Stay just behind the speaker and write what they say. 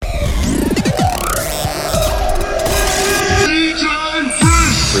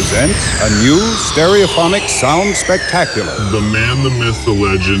presents a new stereophonic sound spectacular. The man, the myth, the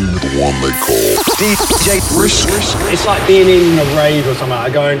legend, the one they call DJ Brisk. It's like being in a rave or something,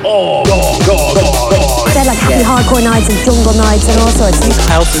 like going, oh, God. They're like happy hardcore nights and jungle nights and all sorts.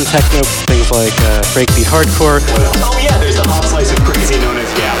 House and techno, things like breakbeat hardcore. Oh yeah, there's a hot slice of crazy known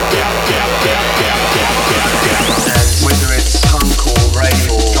as Gabba. And whether it's punk or rave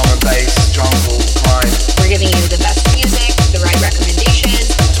or drum and bass, jungle, grind. We're giving you the best music, the right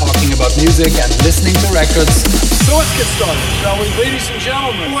recommendations. Talking about music and listening to records. So let's get started, shall we? Ladies and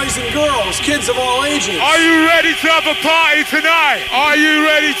gentlemen, boys and girls, kids of all ages. Are you ready to have a party tonight? Are you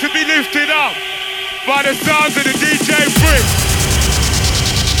ready to be lifted up by the sounds of the DJ Brisk?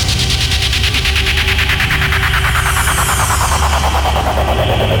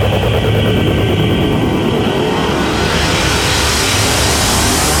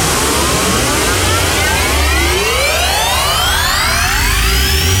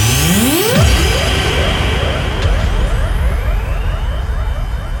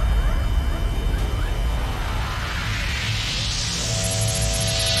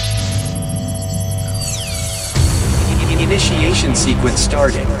 Initiation sequence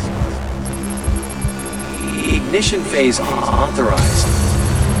starting. Ignition phase authorized.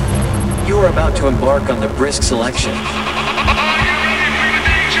 You are about to embark on the Brisk selection.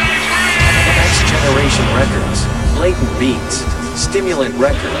 Next Generation Records, Blatant Beats, Stimulant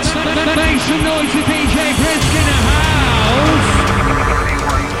Records. Make some noise for DJ Brisk in the house!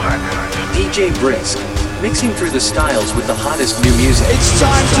 DJ Brisk, mixing through the styles with the hottest new music. It's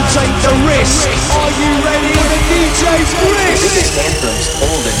time to take the risk. Are you ready for DJ Brisk? The biggest anthems,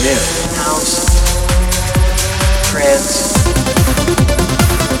 old and new. House, trance,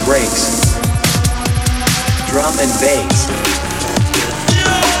 breaks, drum and bass,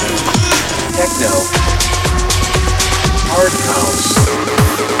 techno, hard house,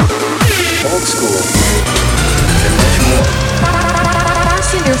 old school, and much more.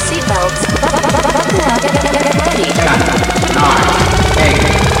 Fasten your seatbelts. Buckle up. Get ready. 10, 9, 8,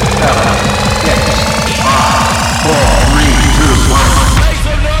 7, 6, 5, 4, 3, 2, 1. Make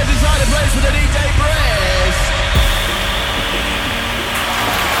some noise inside the place for the DJ Brisk!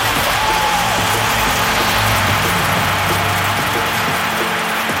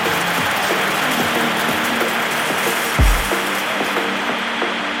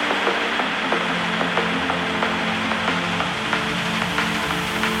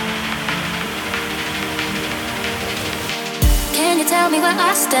 Can you tell me where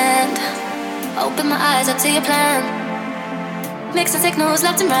I stand? Open my eyes up to your plan. Mix the signals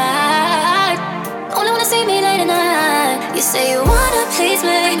left and right. Only wanna see me late at night. You say you wanna please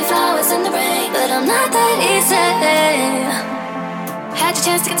me, bring me flowers in the rain, but I'm not that easy. Had your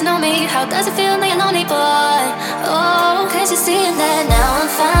chance to get to know me. How does it feel being lonely, boy? Oh, cause you're seeing that now I'm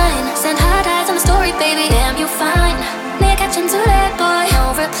fine. Send hard eyes on the story, baby, damn you fine. Near catching to that boy,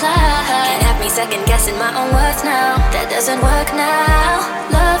 no reply. Can't have me second guessing my own worth now. That doesn't work now.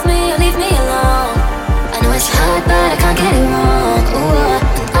 Love me or leave me alone. I know it's hard, but I can't get it wrong. Ooh, and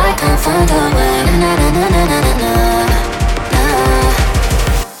I can't find a way. Na na na na na na na.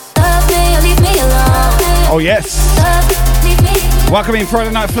 Love me or leave me alone. Oh yes. Leave me. Welcome in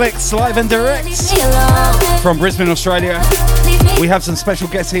Friday Night Flicks, live and direct from Brisbane, Australia. We have some special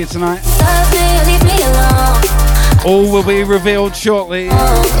guests here tonight. All will be revealed shortly.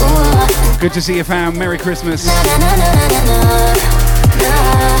 Good to see you, fam. Merry Christmas.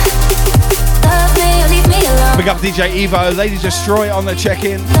 Big up DJ Evo, Lady Destroy on the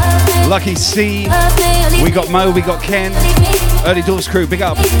check-in. Lucky C. We got Mo, we got Ken. Early Doors crew, big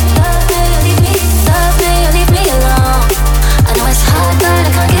up. I know it's hard, but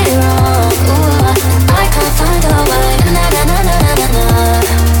I can't get it wrong. Ooh, I can't find a way. Na na na na na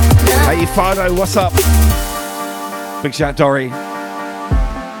na. Hey Fardo, what's up? Big shout, Dory.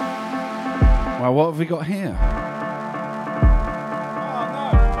 Well, what have we got here?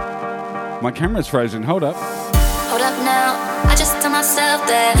 My camera's frozen. Hold up. Hold up now. I just tell myself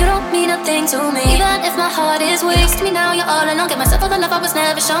that you don't mean nothing to me. Even if my heart is weak, to me now you're all alone. Get myself all the love I was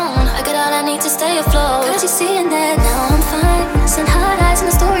never shown. I got all I need to stay afloat. Cause you seeing that now I'm fine. Send hard eyes in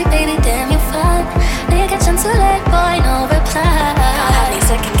the story, baby, damn you're fine. Now you catch on too late, boy, no reply. Can't have me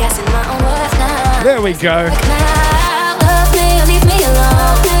second guessing my own worth now. There we go. Now, love me or leave me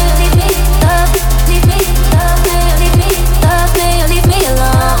alone. Leave me, love me, love me, leave me, love me or leave me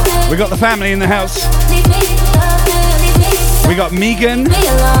alone. We got the family in the house. Leave me, love me, leave me. We got Megan,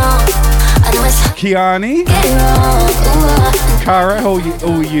 Kiani, Cara, all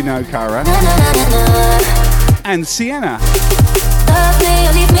you know Cara, and Sienna.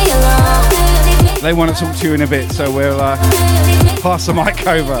 They want to talk to you in a bit, so we'll pass the mic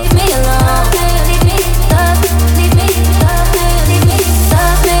over.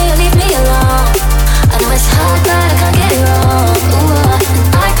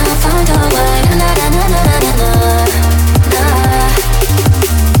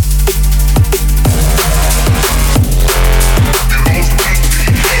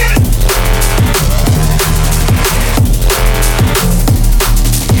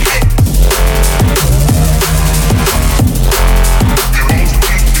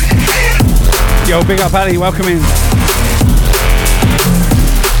 Yo, big up Ali, welcome in.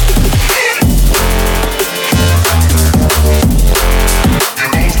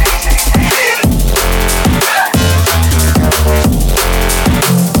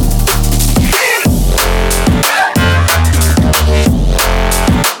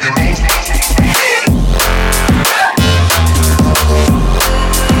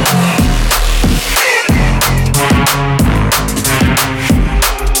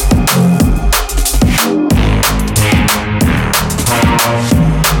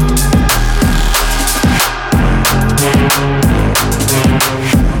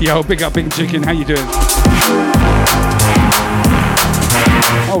 Yo, big up Big Chicken, how you doing?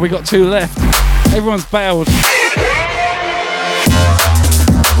 Oh, we got 2 left. Everyone's bailed.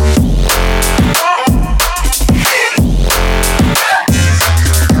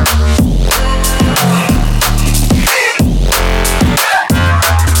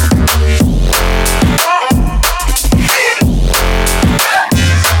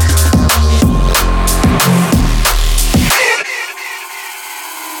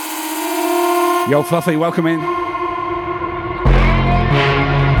 Yo, Fluffy, welcome in.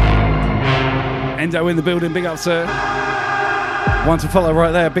 Endo in the building, big up, sir. One to follow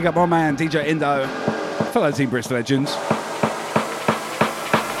right there, big up my man, DJ Endo. Fellow Team Brisk legends.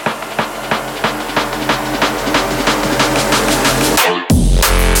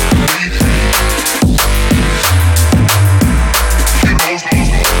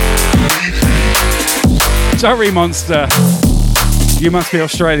 Durry Monster. You must be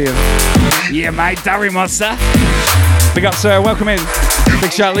Australian. Yeah, mate, Durry Monster. Big up, sir. Welcome in.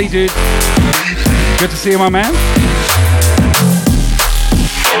 Big shout, Lee, dude. Good to see you, my man.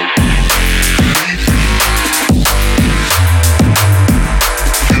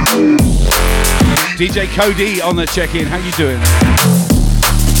 DJ Cody on the check-in. How you doing?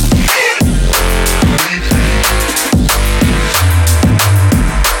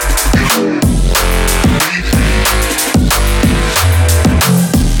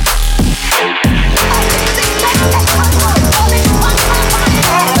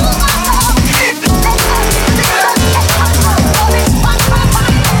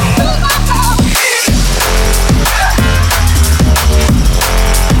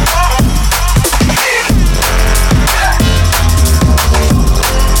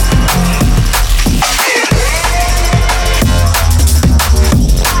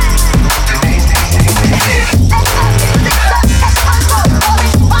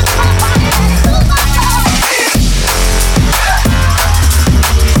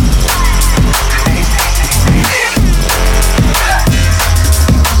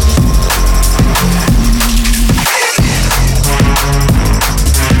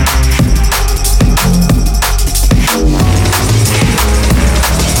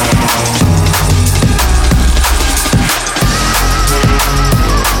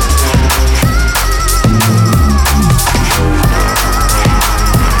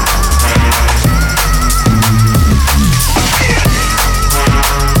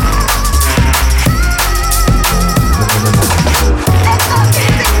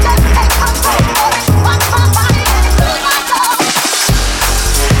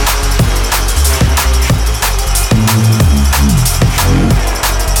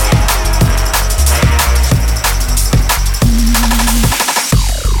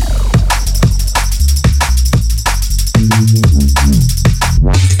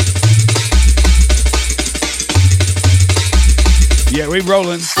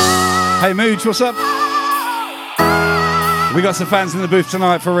 Rolling. Hey Mooch, what's up? We got some fans in the booth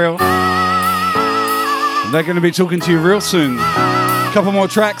tonight for real. They're going to be talking to you real soon. A couple more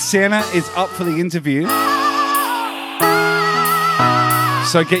tracks. Sienna is up for the interview.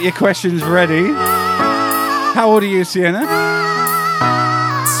 So get your questions ready. How old are you, Sienna?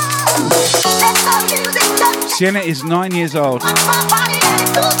 Sienna is 9 years old.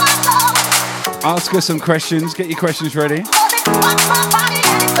 Ask her some questions. Get your questions ready.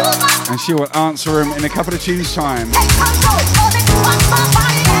 And she will answer them in a couple of tunes' time.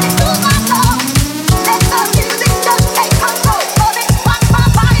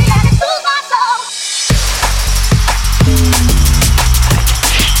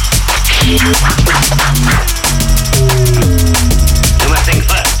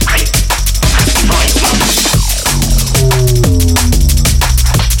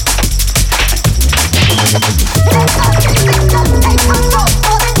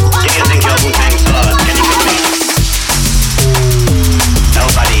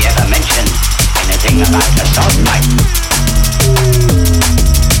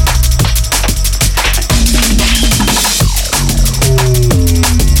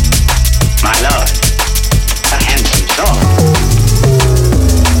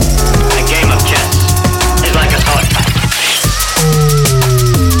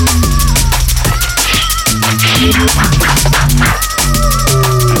 You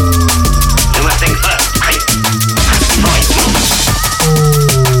must think first, right? Before you move.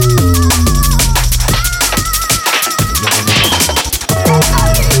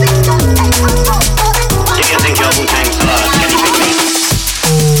 Do you think your Wu-Tang sword can even me?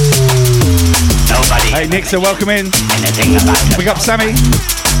 Nobody. Hey, Nixa, welcome in. Anything about it. Big up, Sammy.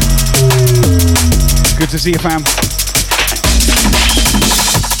 Good to see you, fam.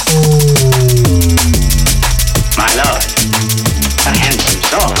 My lord, a handsome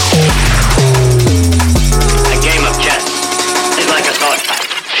sword. A game of chess is like a sword fight.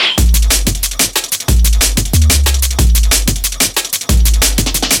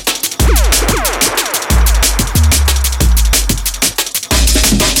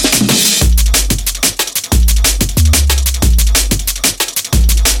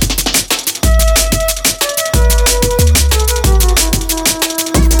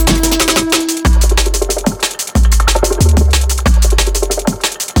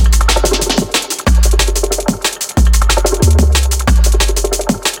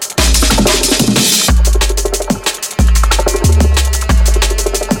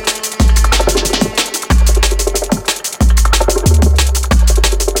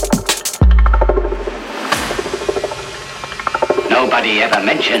 Ever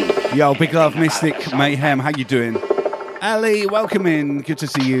mentioned. Yo, big love, Mystic Mayhem. How you doing? Ali, welcome in. Good to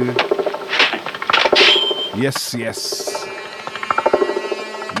see you. Yes, yes.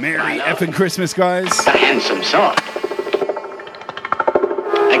 Merry effing Christmas, guys. A handsome sword.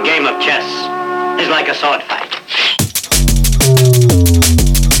 A game of chess is like a sword fight.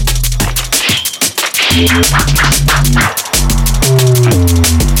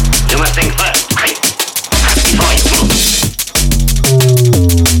 You must think first, right? Before you move.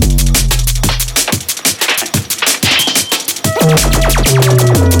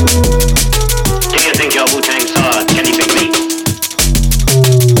 Do you think your Wu-Tang sword can even me?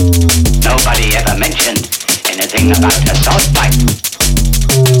 Nobody ever mentioned anything about a sword fight.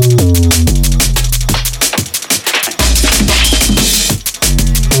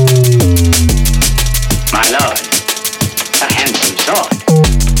 My lord, a handsome sword.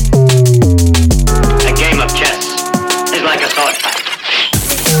 A game of chess is like a sword fight.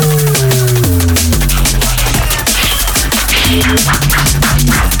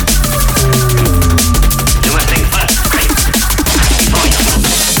 You must think first, right? Before you move.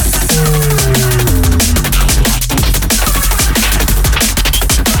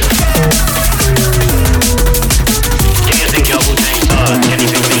 Do you think your Wu-Tang sword can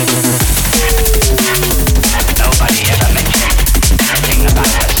even be? Nobody ever mentioned anything about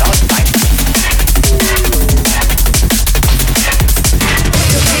a sword fight.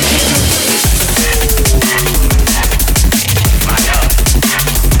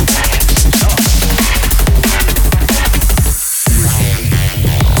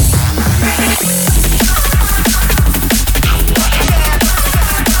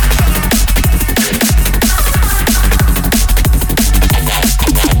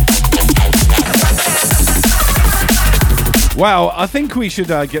 Wow, I think we should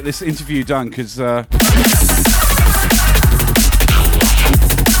get this interview done because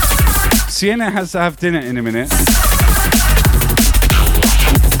Sienna has to have dinner in a minute.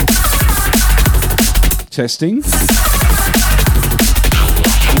 Testing.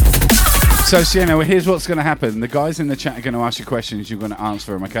 So Sienna, well, here's what's going to happen. The guys in the chat are going to ask you questions. You're going to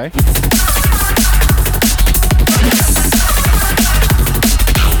answer them, okay?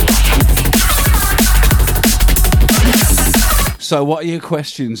 So what are your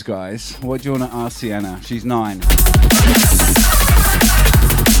questions, guys? What do you want to ask Sienna? She's 9.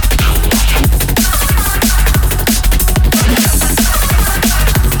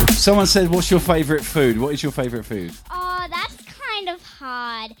 Someone said, what's your favourite food? What is your favourite food? Oh, that's kind of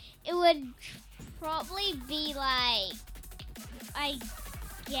hard. It would probably be like, I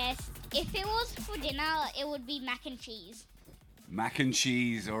guess, if it was for dinner, it would be mac and cheese. Mac and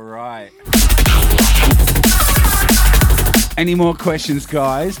cheese, all right. Any more questions,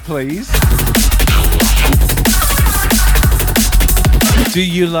 guys, please? Do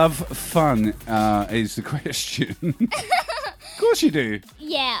you love fun, is the question. Of course you do.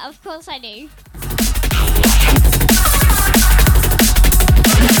 Yeah, of course I do.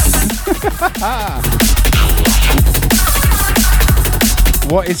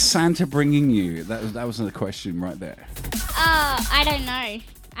 What is Santa bringing you? That was the question right there. I don't know.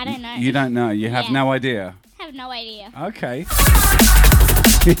 I don't know. You don't know? You have no idea? I have no idea. Okay.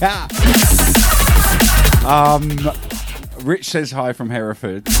 Yeah. Rich says hi from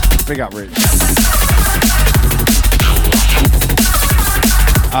Hereford. Big up, Rich.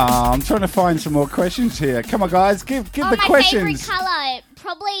 I'm trying to find some more questions here. Come on, guys, give the questions. My favourite colour,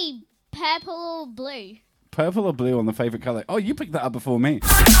 probably purple or blue. Purple or blue on the favourite colour? Oh, you picked that up before me.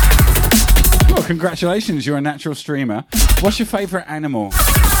 Well, congratulations, you're a natural streamer. What's your favourite animal?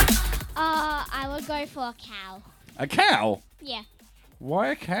 I would go for a cow. A cow? Yeah.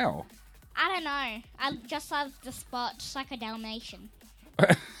 Why a cow? I don't know. I just love the spots, like a Dalmatian.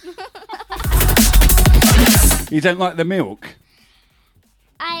 You don't like the milk?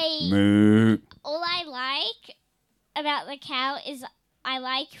 Moo. All I like about the cow is I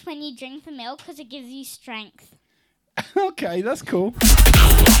like when you drink the milk because it gives you strength. Okay, that's cool.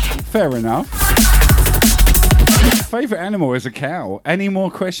 Fair enough. Favourite animal is a cow. Any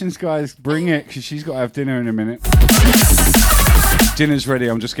more questions, guys? Bring it, because she's got to have dinner in a minute. Dinner's ready,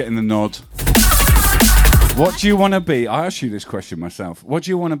 I'm just getting the nod. What do you want to be? I asked you this question myself. What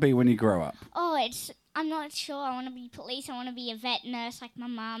do you want to be when you grow up? I'm not sure. I want to be police. I want to be a vet nurse like my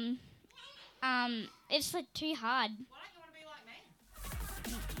mum. It's like too hard.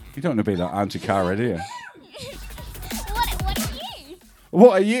 You don't want to be like Auntie Cara, do you? What are you?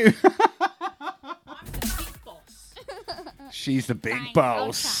 What are you? I'm the big boss. She's the big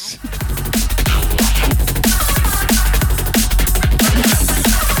boss.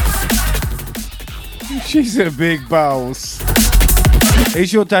 She's a big boss.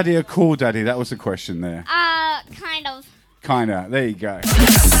 Is your daddy a cool daddy? That was the question there. Kind of. Kinda. There you go.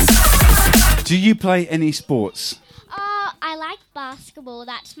 Do you play any sports? I like basketball.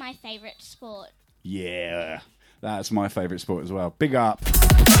 That's my favourite sport. Yeah. That's my favourite sport as well. Big up.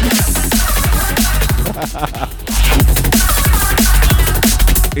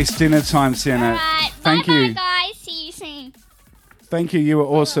 It's dinner time, Sienna. All right. Thank you. Bye, guys. See you soon. Thank you. You were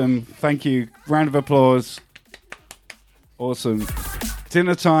awesome. Thank you. Round of applause. Awesome.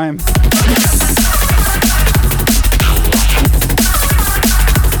 Dinner time.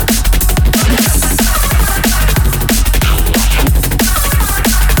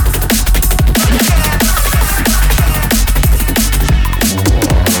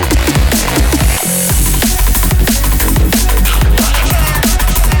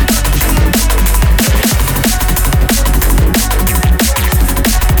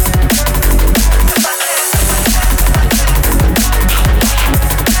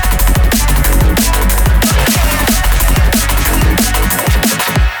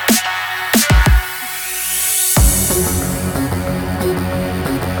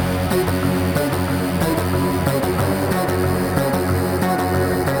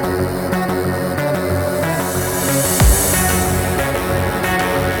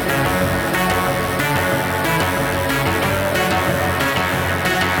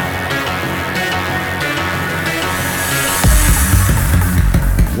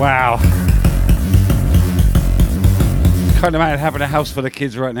 Wow. Kind of mad having a house for the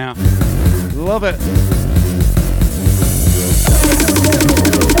kids right now. Love it.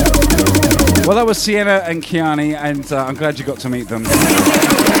 Well, that was Sienna and Kiani, and I'm glad you got to meet them.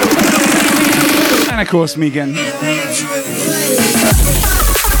 And of course, Megan.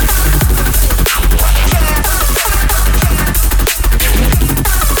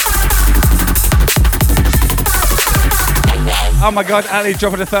 Oh my God, Ali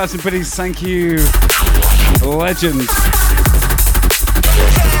dropping 1,000 biddies. Thank you. Legend.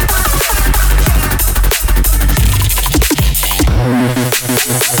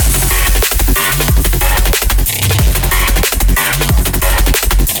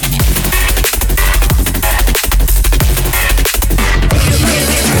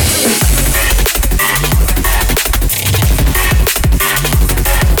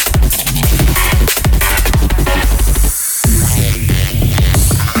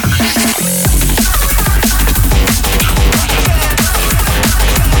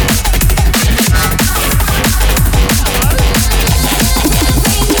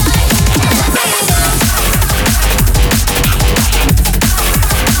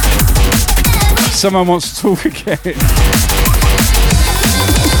 Someone wants to talk again.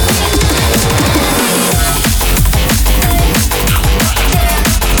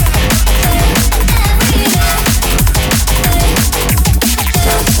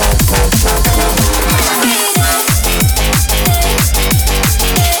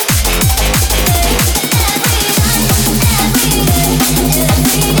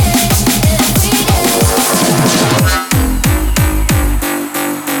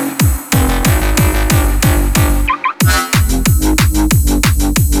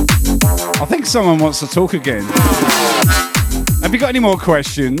 Someone wants to talk again. Have you got any more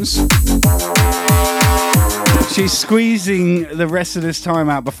questions? She's squeezing the rest of this time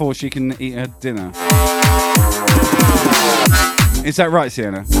out before she can eat her dinner. Is that right,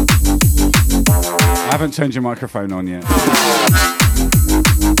 Sienna? I haven't turned your microphone on yet.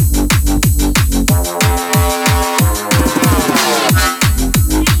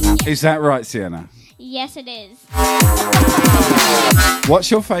 Is that right, Sienna? Yes, it is.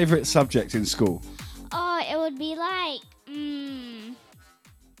 What's your favourite subject in school? Oh, it would be like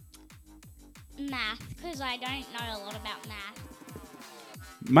math, because I don't know a lot about math.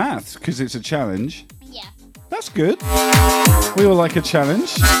 Maths, because it's a challenge. Yeah. That's good. We all like a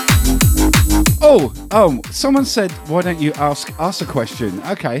challenge. Oh, someone said, why don't you ask us a question?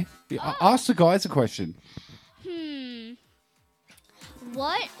 Okay, ask the guys a question.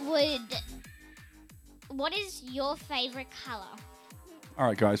 What is your favourite colour? All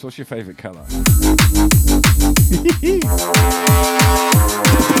right, guys, what's your favourite colour?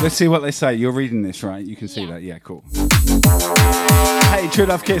 Let's see what they say. You're reading this, right? You can see that. Yeah, cool. Hey, True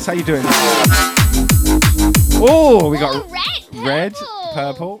Love Kiss, how you doing? Oh, we got red,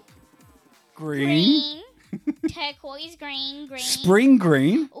 purple, green. Turquoise green. Spring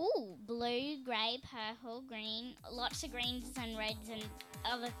green. Ooh, blue, grey, purple, green. Lots of greens and reds and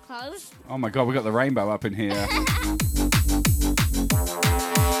other colours. Oh my God, we got the rainbow up in here.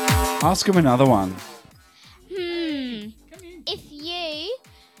 Ask him another one.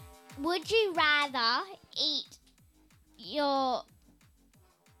 Would you rather eat your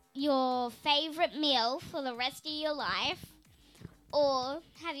favourite meal for the rest of your life, or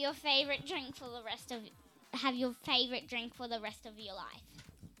have your favourite drink for the rest of your life?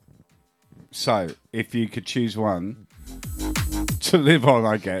 So, if you could choose one to live on,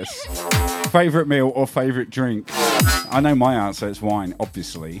 I guess. Favourite meal or favourite drink? I know my answer. It's wine,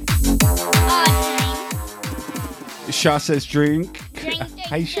 obviously. Shah says drink.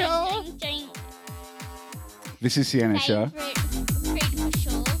 Hey, Shah. Drink. This is Sienna, Shah. Food for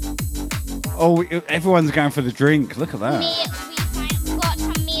sure. Oh, everyone's going for the drink. Look at that. We got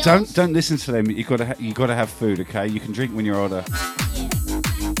some meals. Don't listen to them. You gotta have food, okay? You can drink when you're older.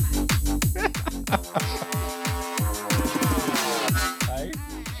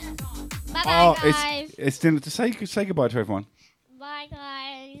 Bye, guys. It's dinner. To say goodbye to everyone. Bye,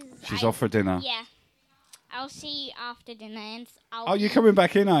 guys. She's off for dinner. Yeah. I'll see you after dinner. And you're coming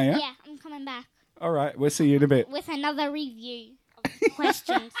back in, are you? Yeah, I'm coming back. All right, we'll see you in a bit. With another review of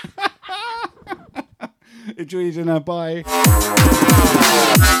questions. Enjoy your dinner. Bye.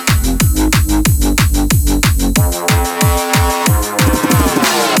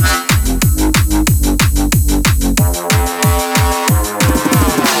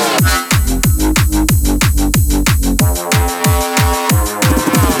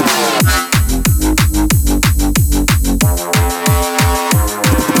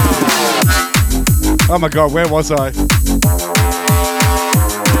 Oh my God, where was I?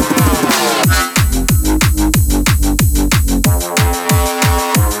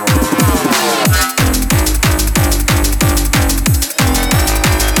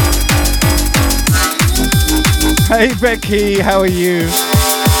 Hey Becky, how are you?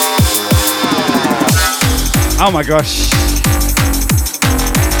 Oh my gosh.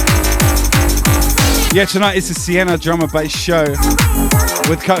 Yeah, tonight is the Sienna Drum and Bass show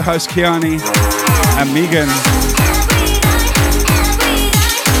with co-host Kiani and Megan.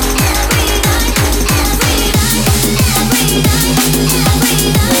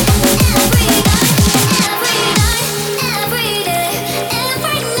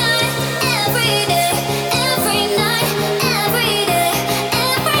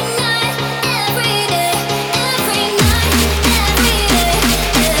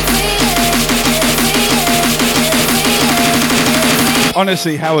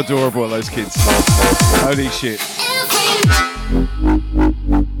 Honestly, how adorable are those kids? Holy shit.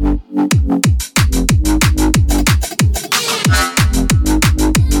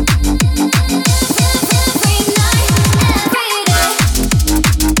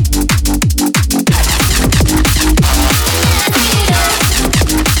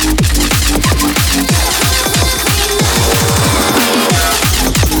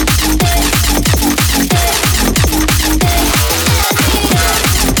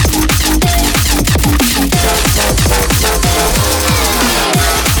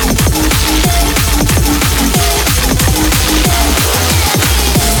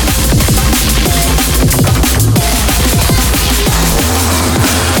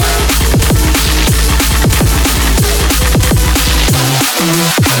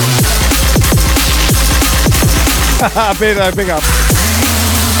 Big up.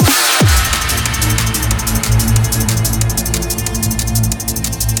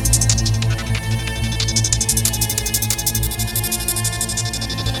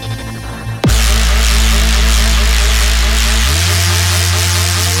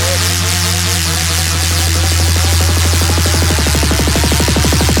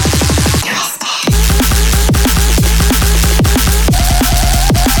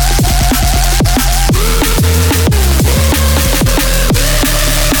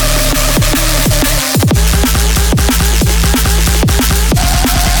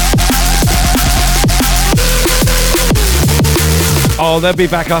 Oh, they'll be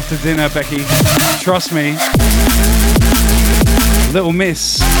back after dinner, Becky. Trust me. Little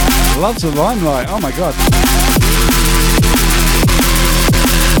Miss loves the limelight. Oh my God.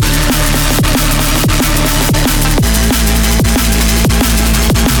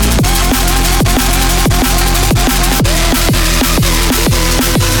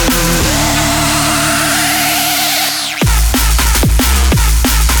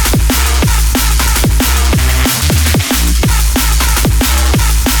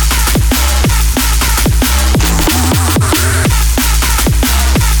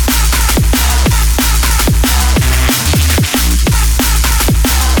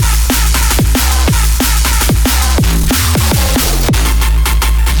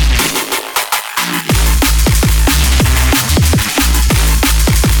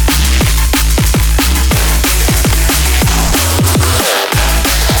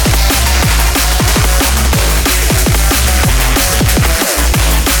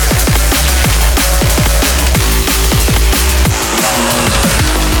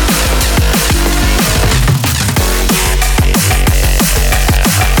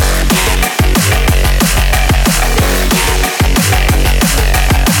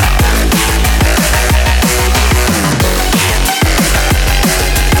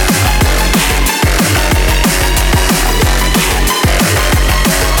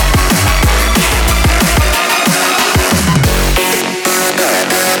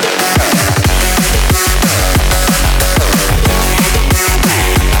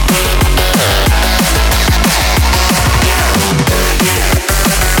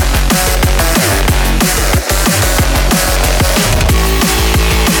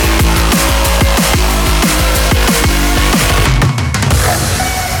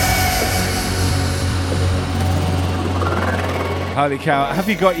 Holy cow. Have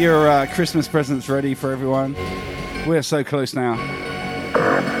you got your Christmas presents ready for everyone? We're so close now.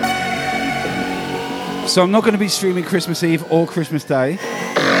 So I'm not going to be streaming Christmas Eve or Christmas Day.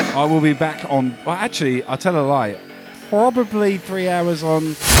 I will be back on... Well, actually, I'll tell a lie. Probably 3 hours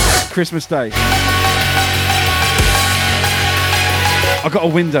on Christmas Day. I've got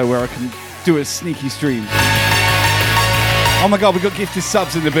a window where I can do a sneaky stream. Oh my God, we've got gifted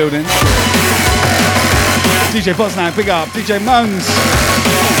subs in the building. DJ Bosnack, big up. DJ Moans.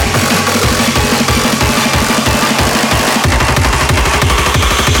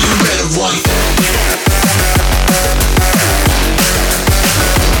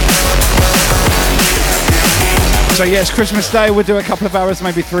 So yes, Christmas Day we'll do a couple of hours,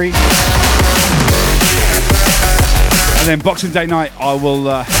 maybe 3. And then Boxing Day night I will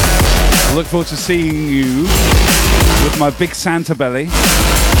look forward to seeing you with my big Santa belly.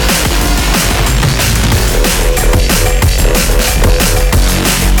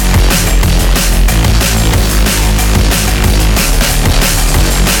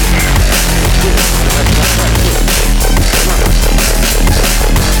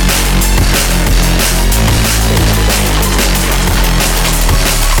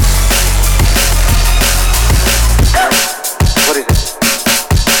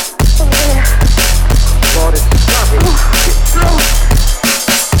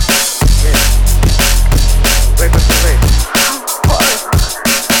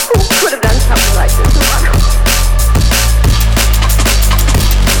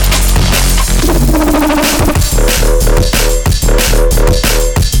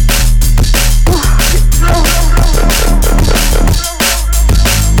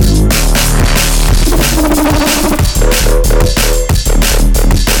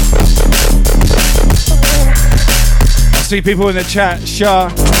 See people in the chat. Shah,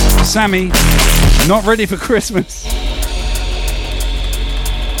 Sammy, not ready for Christmas.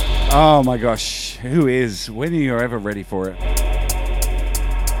 Oh my gosh, who is? When are you ever ready for it?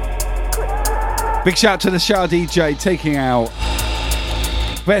 Big shout out to the Shah DJ taking out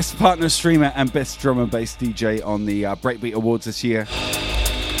Best Partner Streamer and Best Drum and Bass DJ on the Breakbeat Awards this year.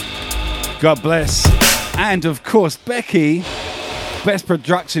 God bless. And of course, Becky, Best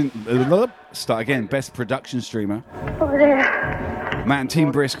Production... Start again. Best Production Streamer. Over there. Matt and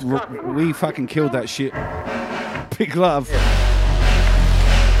Team Brisk, we fucking killed that shit. Big love.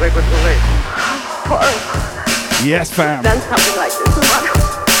 Wait, wait, wait. Yes, fam. Done something like this.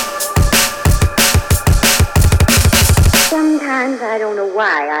 Sometimes I don't know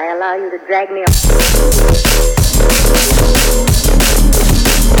why I allow you to drag me up.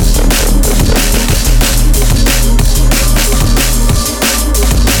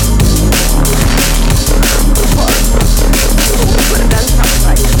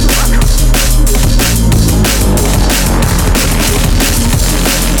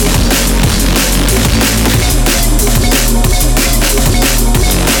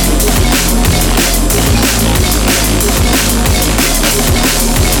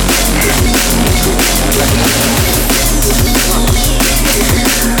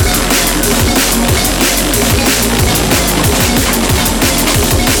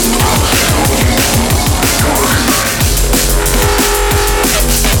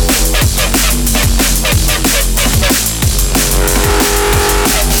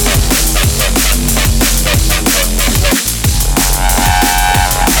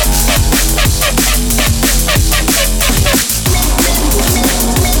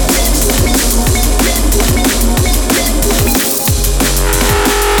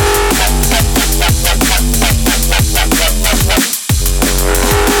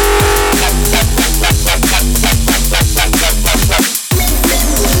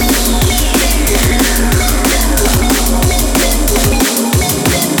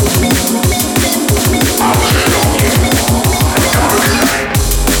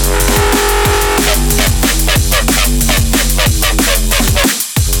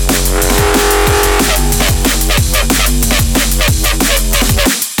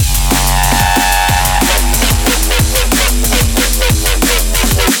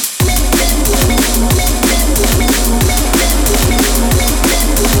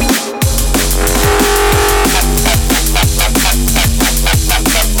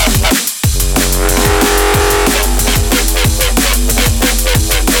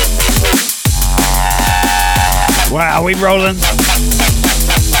 we rolling?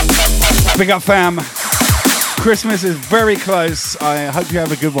 Big up, fam. Christmas is very close. I hope you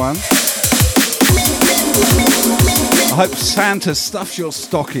have a good one. I hope Santa stuffs your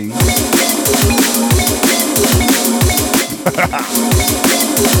stocking.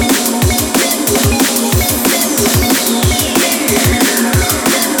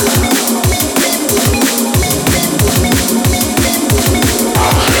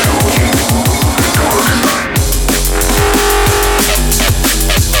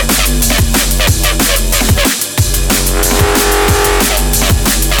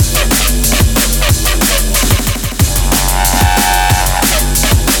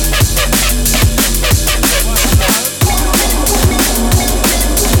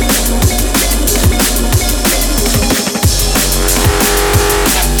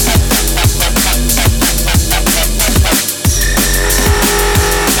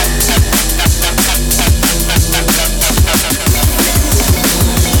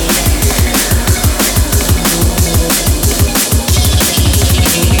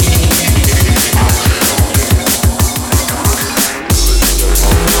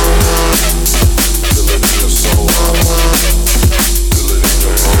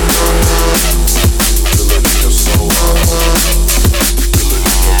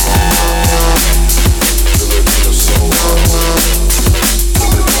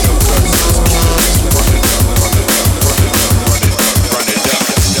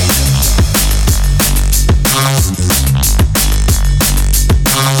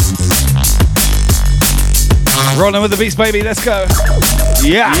 Rolling with the beats, baby. Let's go.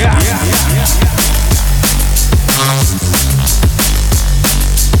 Yeah.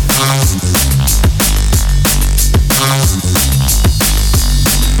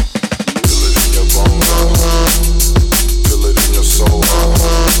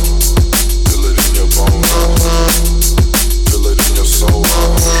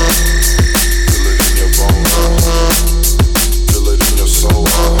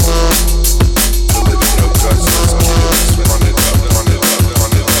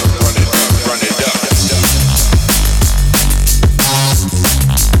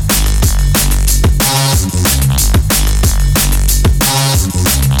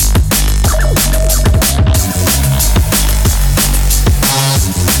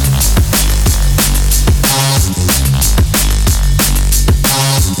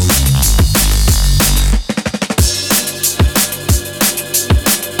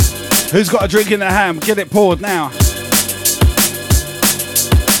 Who's got a drink in their hand? Get it poured now.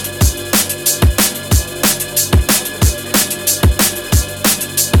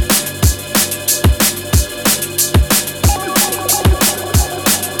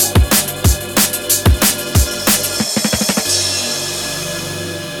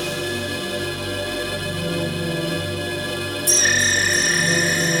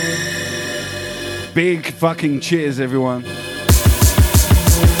 Big fucking cheers, everyone.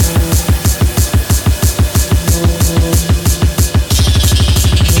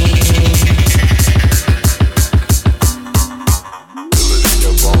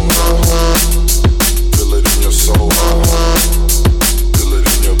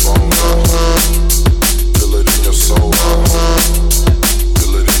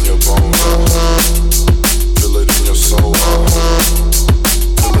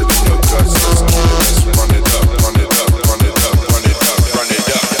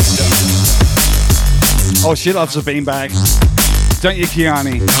 Oh, she loves a beanbag. Don't you,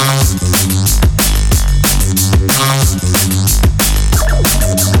 Kiani?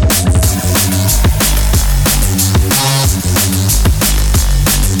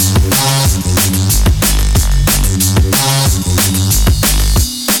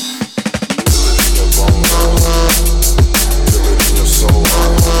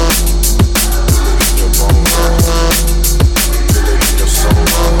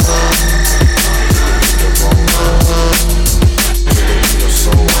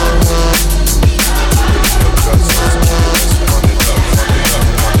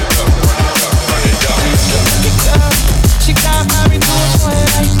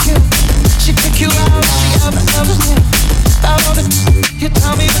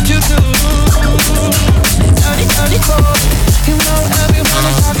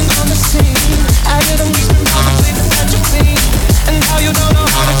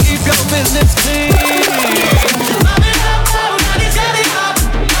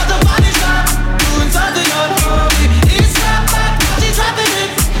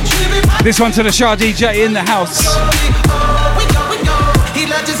 This one to the Shah DJ in the house.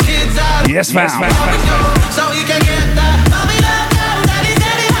 Yes, ma'am.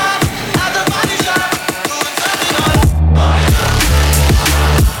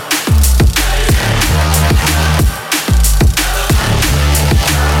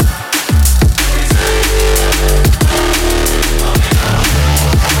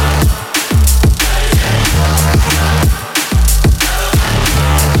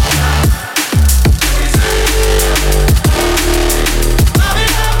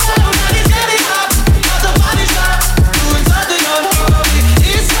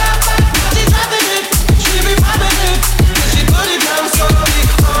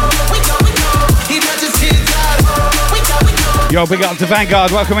 Yo, big up to Vanguard,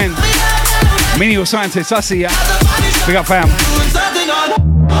 welcome in. Menial Scientist, I see ya. Big up, fam.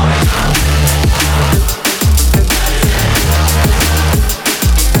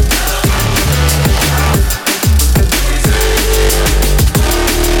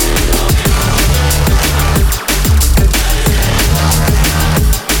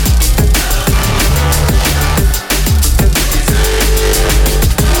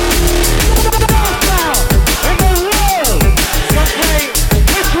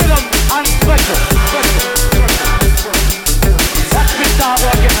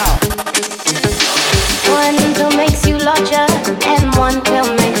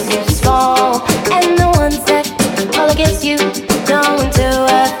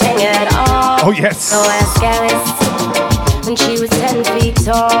 Oh yes. So ask Alice when she was 10 feet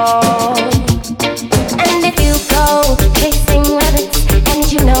tall. And if you go chasing rabbits and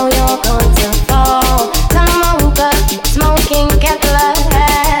you know you're going to fall, tell them I woke up smoking Cadillac,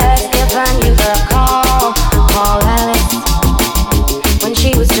 giving you the call. Call Alice when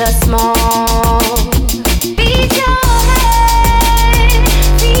she was just small. Beat your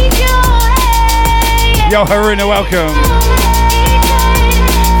head, beat your head. Yo, Haruna, welcome.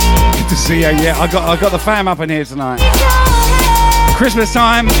 To see you, yeah. I got the fam up in here tonight. Christmas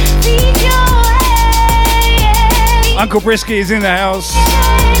time. Uncle Brisky is in the house.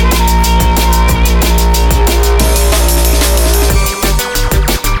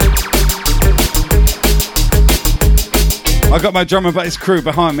 I got my drum and bass crew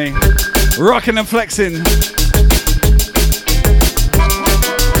behind me, rocking and flexing.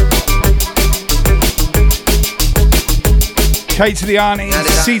 K to the Arnie,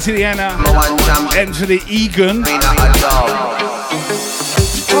 C to the Anna, N to the Egan.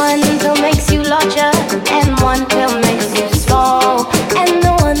 One pill makes you larger, and one pill makes you small. And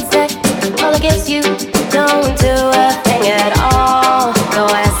the ones that all against you don't do a thing at all. Go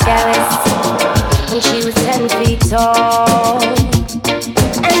ask Alice when she was 10 feet tall.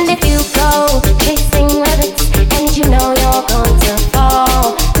 And if you go chasing rabbits and you know you're going to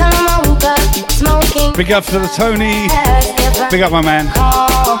fall, tell them I woke up smoking. Big up to the Tony. Big up, my man.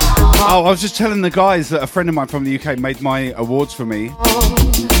 Oh, I was just telling the guys that a friend of mine from the UK made my awards for me.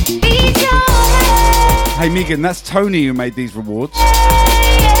 Hey, Megan, that's Tony who made these rewards.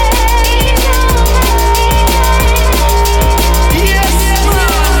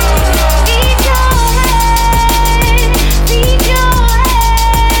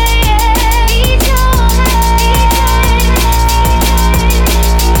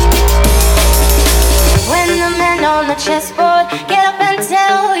 When the man on the chessboard get up and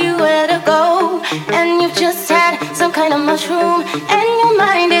tell you where to go, and you've just had some kind of mushroom and your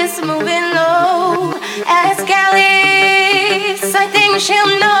mind is moving low, ask Alice, I think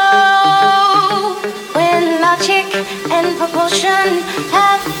she'll know. When logic and proportion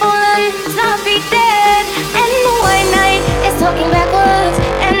have fallen, sloppy dead, and the white knight is talking backwards,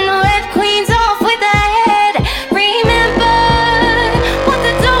 and the red queen's off with the head. Remember what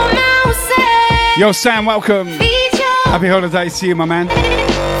the dormouse said. Yo, Sam, welcome. Happy holidays to you, my man.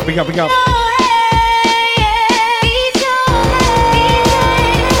 Big up, big up.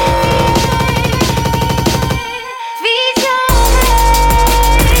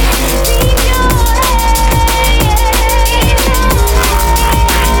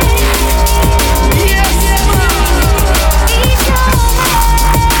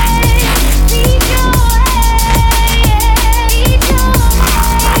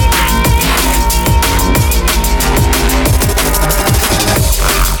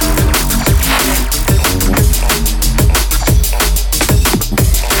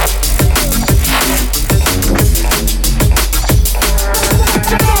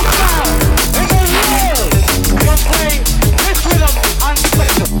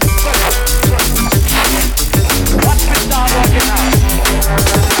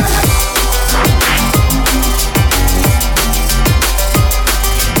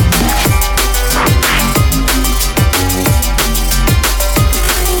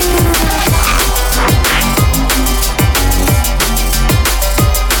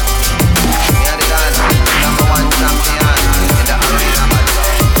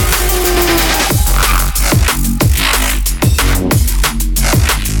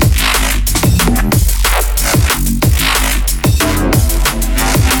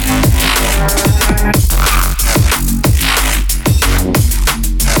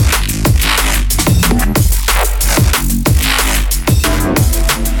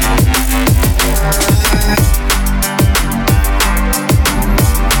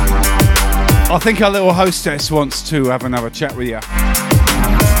 I think our little hostess wants to have another chat with you.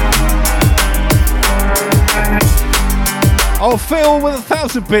 Oh, Phil with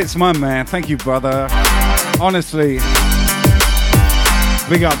 1,000 bits, my man. Thank you, brother. Honestly.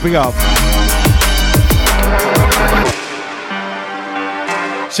 Big up, big up.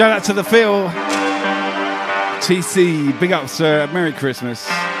 Shout out to the Phil. TC, big up, sir. Merry Christmas.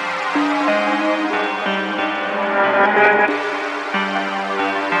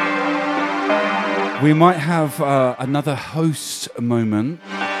 We might have another host moment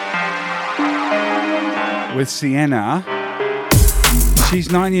with Sienna. She's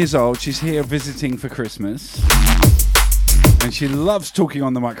 9 years old. She's here visiting for Christmas. And she loves talking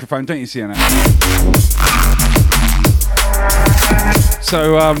on the microphone, don't you, Sienna?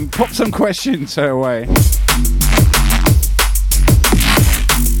 So pop some questions her way.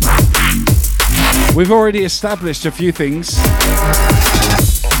 We've already established a few things.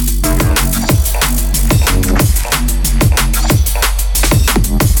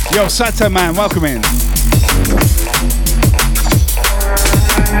 Yo, Sato man, welcome in.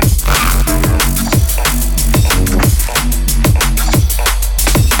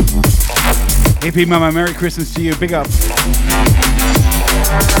 Hippie Mama, Merry Christmas to you. Big up.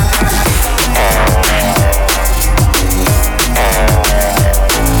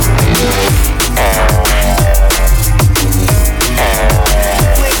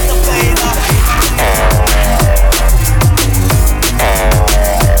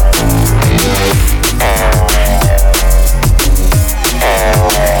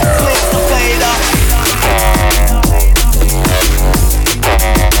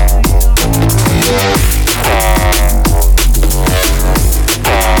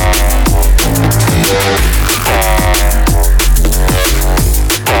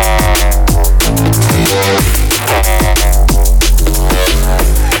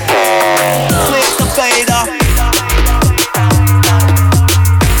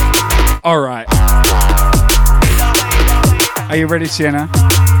 All right. Are you ready, Sienna?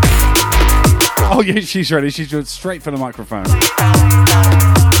 Oh, yeah, she's ready. She's going straight for the microphone.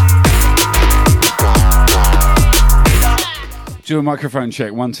 Do a microphone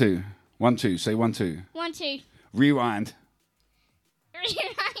check. 1, 2. 1, 2. Say 1, 2. 1, 2. Rewind.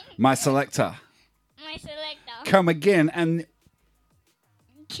 My selector. My selector. Come again and...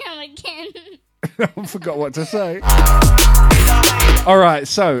 Come again. I forgot what to say. All right,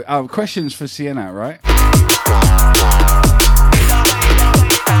 so questions for Sienna, right?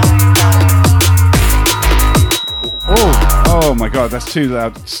 Oh my God, that's too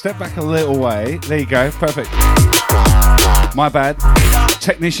loud. Step back a little way. There you go, perfect. My bad.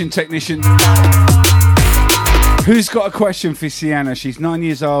 Technician. Who's got a question for Sienna? She's 9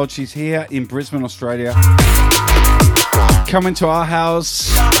 years old. She's here in Brisbane, Australia. Coming to our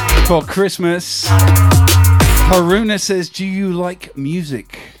house for Christmas. Haruna says, do you like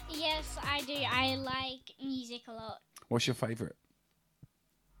music? Yes, I do. I like music a lot. What's your favourite?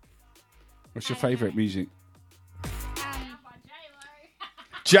 What's your favourite music?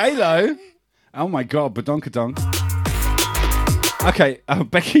 J-Lo? Oh my God, badonkadonk. Okay,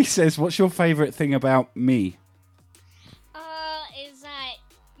 Becky says, what's your favourite thing about me? Is that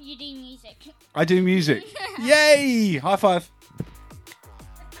you do music. I do music. Yay! High five.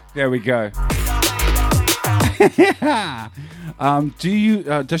 There we go. Do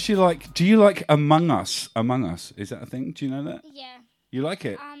you like Among Us? Among Us, is that a thing? Do you know that? Yeah. You like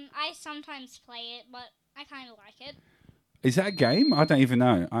it? I sometimes play it, but I kind of like it. Is that a game? I don't even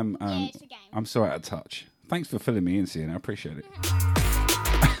know. Yeah, it's a game. I'm so out of touch. Thanks for filling me in, Sienna. I appreciate it.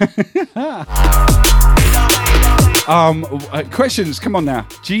 Questions, come on now.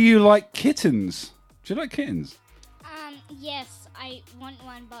 Do you like kittens? Do you like kittens? Yes, I want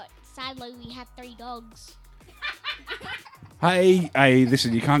one, but sadly we have 3 dogs. Hey,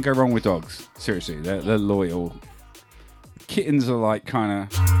 listen, you can't go wrong with dogs. Seriously, they're loyal. Kittens are like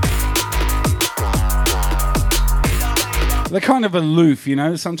they're kind of aloof, you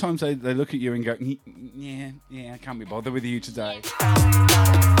know. Sometimes they look at you and go, yeah, I can't be bothered with you today.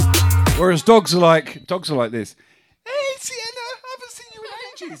 Whereas dogs are like this. Hey, Sienna, I haven't seen you in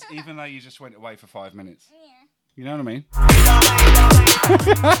ages. Even though you just went away for 5 minutes. Yeah. You know what I mean?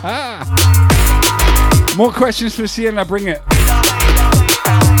 More questions for Sienna, bring it.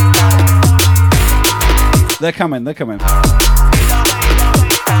 They're coming.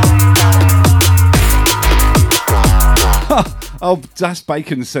 Oh, Das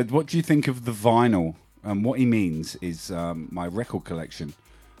Bacon said, what do you think of the vinyl? What he means is my record collection.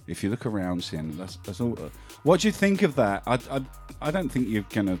 If you look around, Sienna, that's all. What do you think of that? I don't think you're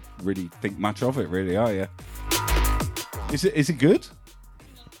going to really think much of it, really, are you? Is it good?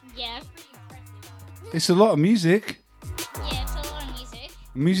 Yeah, pretty impressive. It's a lot of music. Yeah, it's a lot of music.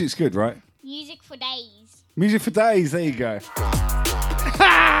 Music's good, right? Music for days. Music for days. There you go.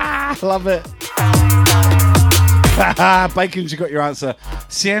 Love it. Bacon's, you got your answer.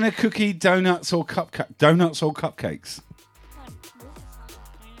 Sienna, cookie, donuts or cupcake? Donuts or cupcakes?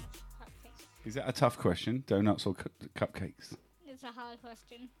 Is that a tough question? Donuts or cupcakes? It's a hard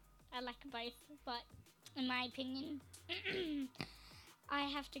question. I like both, but in my opinion, I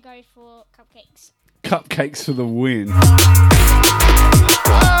have to go for cupcakes. Cupcakes for the win.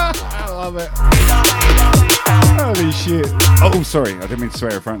 I love it. Holy shit. Oh, sorry. I didn't mean to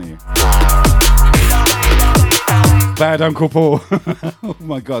swear in front of you. Bad Uncle Paul. Oh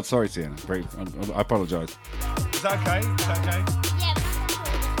my God. Sorry, Sienna. I apologise. Is that okay? Is that okay?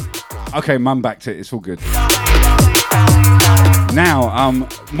 Yeah. Okay, Mum backed it. It's all good. Now,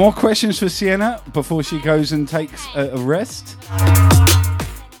 more questions for Sienna before she goes and takes a rest.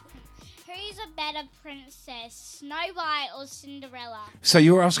 Who's a better princess, Snow White or Cinderella? So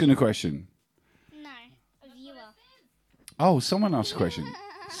you're asking a question? No, a viewer. Oh, someone asked a question.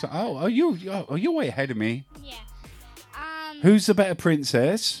 So, you're way ahead of me. Yeah. Who's the better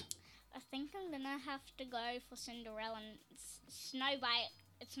princess? I think I'm gonna have to go for Cinderella and Snow White.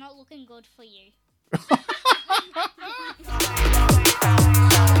 It's not looking good for you.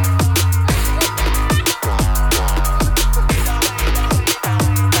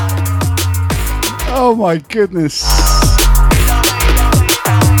 Oh my goodness.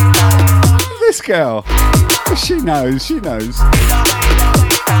 This girl. She knows.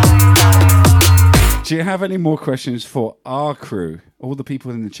 Do you have any more questions for our crew? All the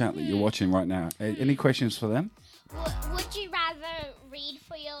people in the chat that you're watching right now. Any questions for them? Would you rather read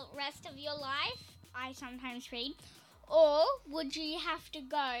for the rest of your life? I sometimes read. Or would you have to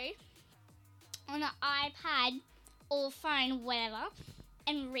go on an iPad or phone, whatever,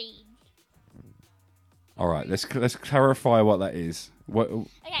 and read? All right, let's clarify what that is. Okay,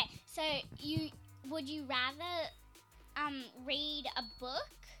 so would you rather read a book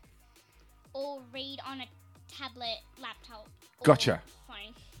or read on a tablet, laptop, or Gotcha.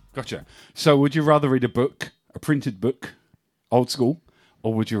 phone? Gotcha. So would you rather read a book, a printed book, old school,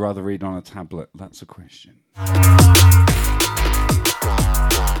 or would you rather read on a tablet? That's the question.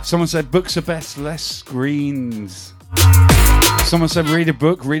 Someone said books are best, less screens. Someone said read a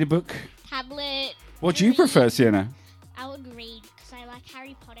book. Tablet. What do you prefer, Sienna? I would read because I like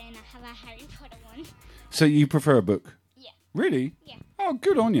Harry Potter and I have a Harry Potter one. So you prefer a book? Yeah. Really? Yeah. Oh,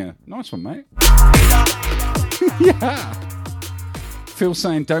 good on you. Nice one, mate. Yeah. Phil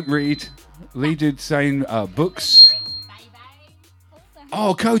saying don't read. Lee dude saying books.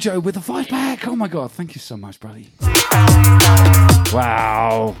 Oh, Kojo with a 5-pack. Oh my God. Thank you so much, buddy.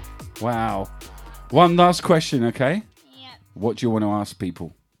 Wow. One last question, okay? Yeah. What do you want to ask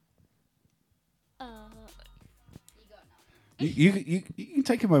people? You can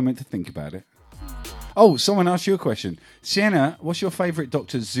take a moment to think about it. Oh, someone asked you a question. Sienna, what's your favourite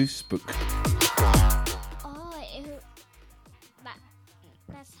Dr. Seuss book?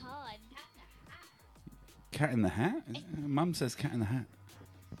 That's hard. Cat in the Hat? Mum says Cat in the Hat.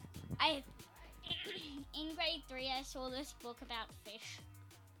 In grade 3, I saw this book about fish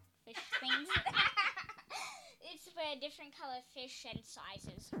things. It's for different colour fish and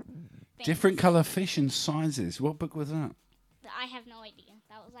sizes. Different colour fish and sizes. What book was that? I have no idea.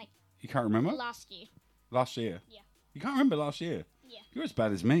 That was like... You can't remember? Last year. Last year? Yeah. You can't remember last year? Yeah. You're as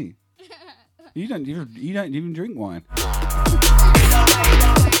bad as me. You don't even drink wine.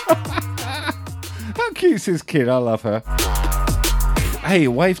 How cute is this kid? I love her. Hey,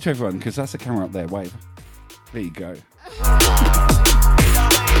 wave to everyone, because that's the camera up there. Wave. There you go.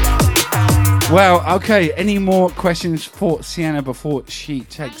 Well, okay. Any more questions for Sienna before she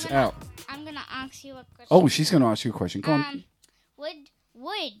checks out? I'm going to ask you a question. Oh, she's going to ask you a question. Go on.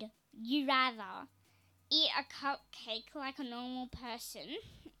 Would you rather eat a cupcake like a normal person,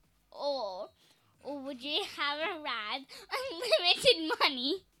 or would you have unlimited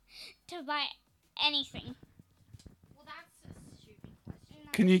money to buy anything? Well, that's a stupid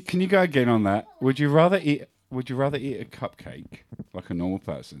question. Can you go again on that? Would you rather eat a cupcake like a normal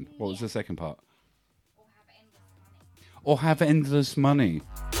person? What was the second part? Or have endless money.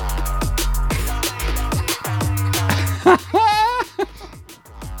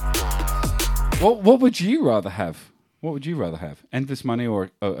 What would you rather have? What would you rather have? Endless money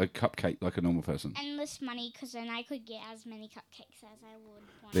or a cupcake like a normal person? Endless money, because then I could get as many cupcakes as I would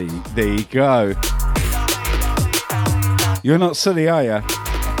want. There you go. You're not silly, are you?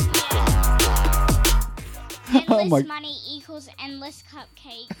 Yeah. Endless money equals endless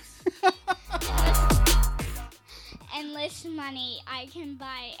cupcakes. Endless money. I can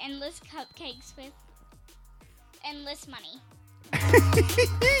buy endless cupcakes with endless money.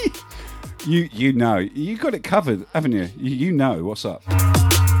 You know. You got it covered, haven't you? You know what's up.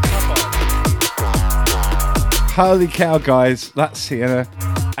 Holy cow, guys. That's Sienna,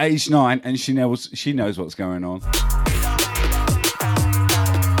 age 9, and she knows what's going on.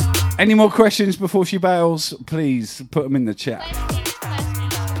 Any more questions before she bails? Please put them in the chat.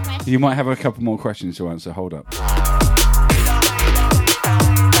 Questions. You might have a couple more questions to answer. Hold up.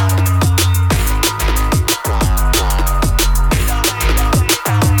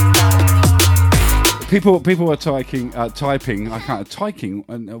 People are typing. I can't typing.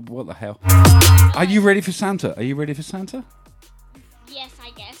 What the hell? Are you ready for Santa? Are you ready for Santa? Yes,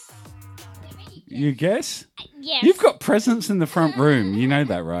 I guess. You guess? Yes. You've got presents in the front room. You know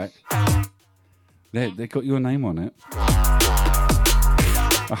that, right? They got your name on it.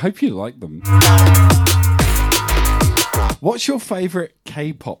 I hope you like them. What's your favourite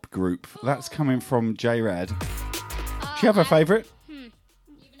K-pop group? That's coming from J-Rad. Do you have a favourite? You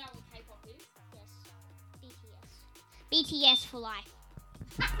know what K-pop is? Yes. BTS for life.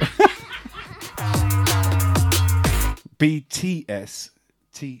 BTS.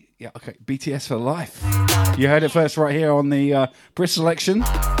 Okay. BTS for life. You heard it first right here on the Brisk selection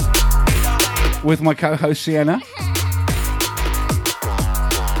with my co-host Sienna.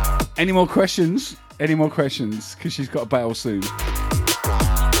 Any more questions? Any more questions? Because she's got a battle soon.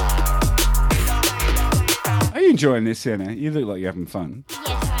 Are you enjoying this, Sienna? You look like you're having fun.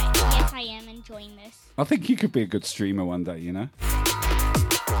 Yes, I am enjoying this. I think you could be a good streamer one day, you know?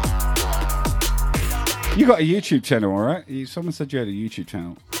 You got a YouTube channel, all right? Someone said you had a YouTube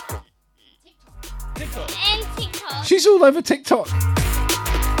channel. TikTok. And TikTok. She's all over TikTok.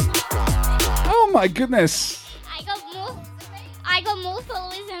 Oh my goodness. I got more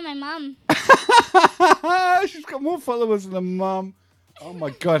followers than my mum. She's got more followers than her mum. Oh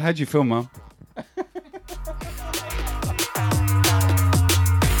my God, how'd you feel, mum?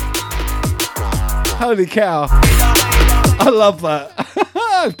 Holy cow. I love that.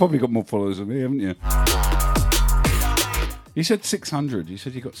 You've probably got more followers than me, haven't you? You said 600. You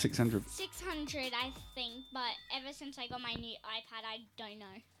said you got 600. 600, I think, but ever since I got my new iPad, I don't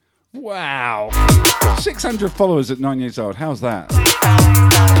know. Wow. 600 followers at 9 years old. How's that?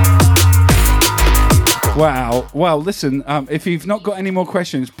 Wow. Well, listen, if you've not got any more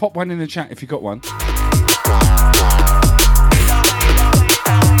questions, pop one in the chat if you've got one.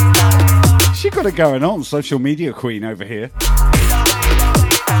 She got it going on, social media queen over here.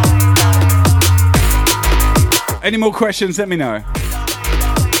 Any more questions? Let me know.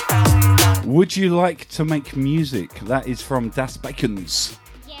 Would you like to make music? That is from Das Bacons.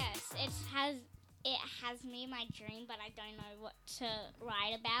 Yes, it has me my dream, but I don't know what to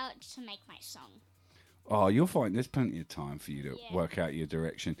write about to make my song. Oh, you'll find there's plenty of time for you to work out your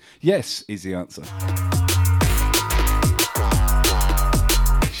direction. Yes is the answer.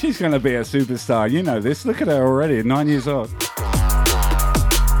 She's going to be a superstar. You know this. Look at her already at 9 years old.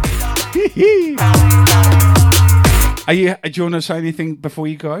 Do you want to say anything before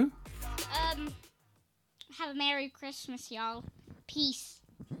you go? Have a Merry Christmas, y'all. Peace.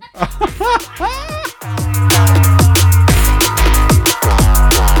 How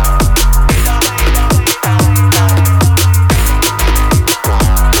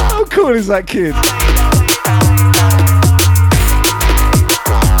cool is that kid?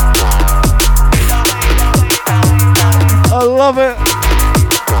 I love it.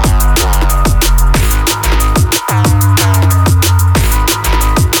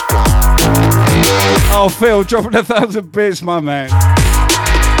 Oh, Phil, dropping 1,000 bits, my man.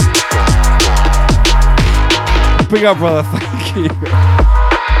 Big up, brother. Thank you.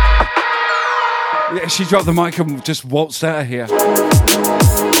 Yeah, she dropped the mic and just waltzed out of here.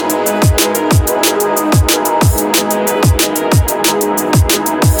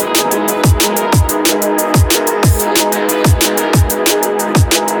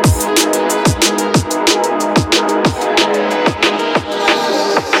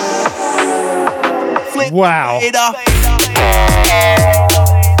 Wow.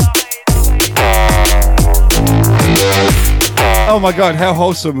 Oh my God, how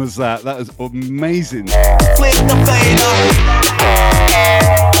wholesome was that? That was amazing. Flip the fader.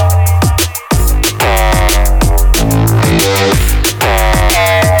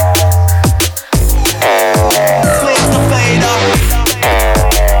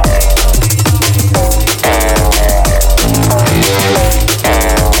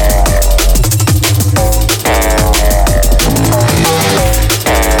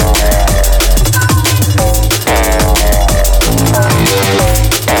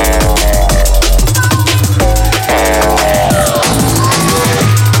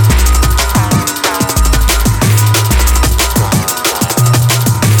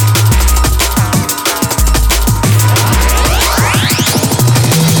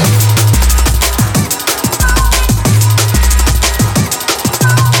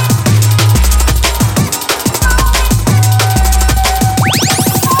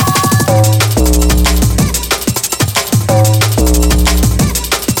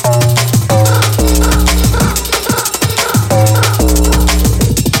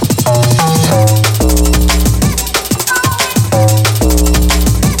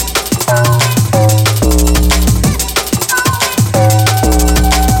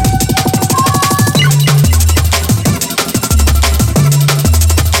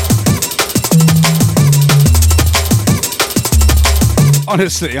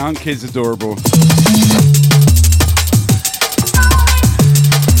 Honestly, aren't kids adorable?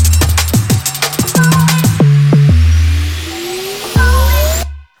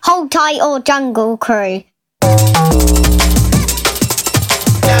 Hold tight or Jungle Crew.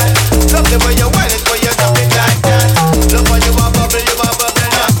 Love the way you want it, way you drop it like that. Love when you are bubble like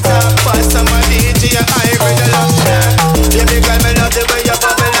that. Pass some of DJ, I really love that. Baby girl, me love the way you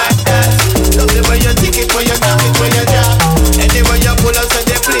bubble like that. Love the way you tick it, way you drop it, way you drop. Anyway you pull us to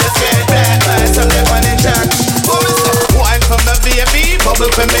the place, get back. Pass some of the track. Wine for me baby,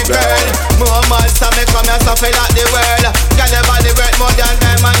 bubble for me girl. More monster, me come here suffer like the world. Got your body worth more than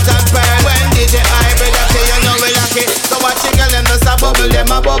diamonds and pearl. When DJ I really say you know we like it. So watch it, girl, them just a bubble,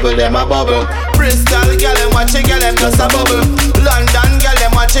 them a bubble, them a bubble. Bristol, girl, them watch it, girl, them just a bubble. London, girl,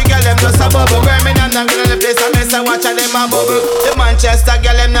 them watch it, girl, them just a bubble. Birmingham, girl, the place I miss, I watch it, them a bubble. The Manchester,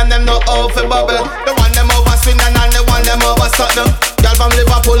 girl, them none them know how to bubble. The one them over Swindon and the one them over Sutton. Girl from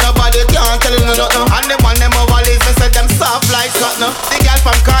Liverpool, nobody can't tell you nothing. And the one them over Leeds, they say them soft like Sutton. The girl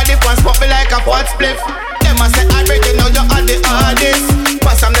from Cardiff once pop me like a fat spliff. Them a say already know you are the hardest.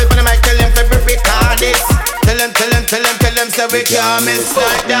 Pass them on the mic, tell them to record this. Tell them, say we can't miss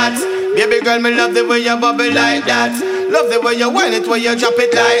like that. Baby girl, me love the way you bubble like that. Love the way you whine it, way you drop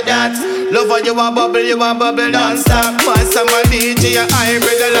it like that. Love how you a bubble non-stop. Pass some of DJ, I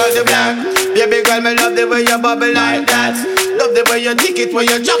really love the black. Baby girl, me love the way you bubble like that. Love the way you tick it, way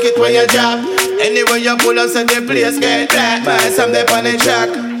you jock it, way you drop. Anyway you pull us in the place, get black. Pass some up on the track.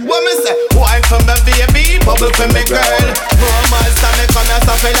 What me say? Wine for me baby, bubble for me girl. More monster, me come here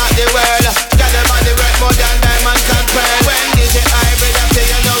suffer like the world. Got the body worth more than diamonds and pearl. When DJ I really say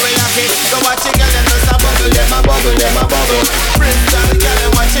you know we happy. So watch it, girl, them just a bubble, them a bubble, them a bubble. Bristol, girl,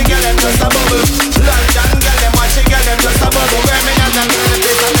 them watch it, girl, them just a bubble. London, girl, them watch it, girl, them just a bubble. Birmingham, girl, the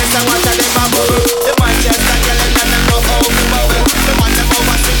place I miss, I watch it, them a bubble. The Manchester, girl, them know how to bubble. The one them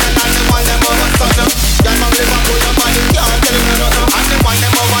over Swindon and the one them over Sutton. Girl from Liverpool, nobody can't tell you nothing. And the one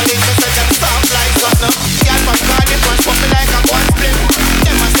them over Leeds, they say them soft like Sutton. Girl from Cardiff, once pop me like a one split.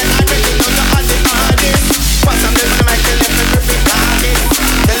 Them a say already know you are the hardest. Pass them to the mic, tell them to record it.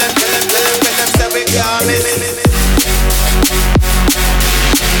 Tell them, say we can't miss it.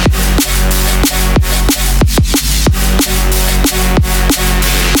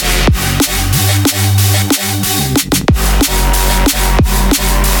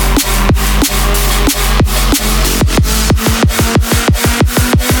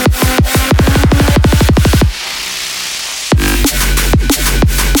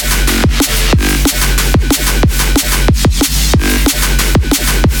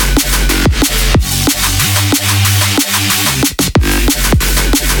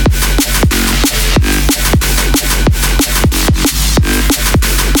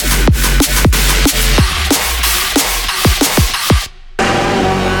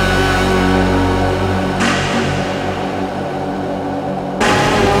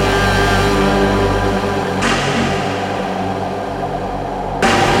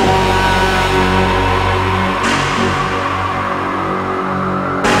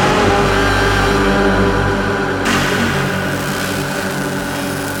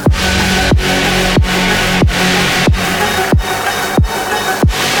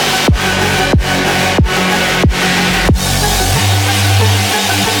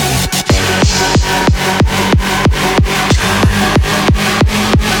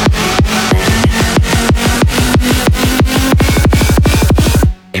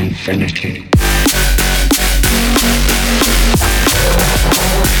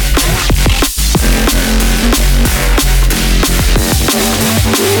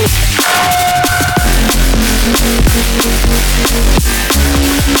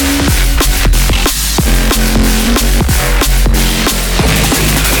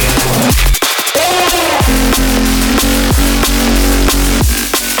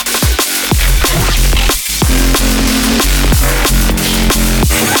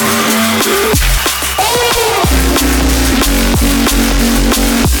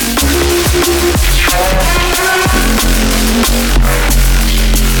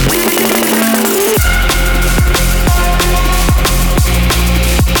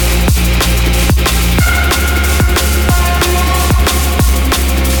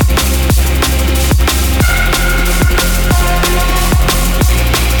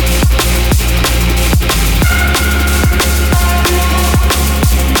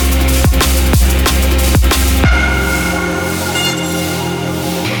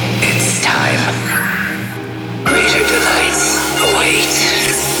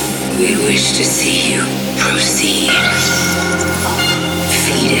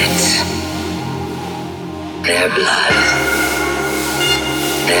 their blood.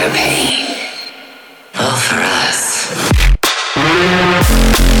 their pain. All for us.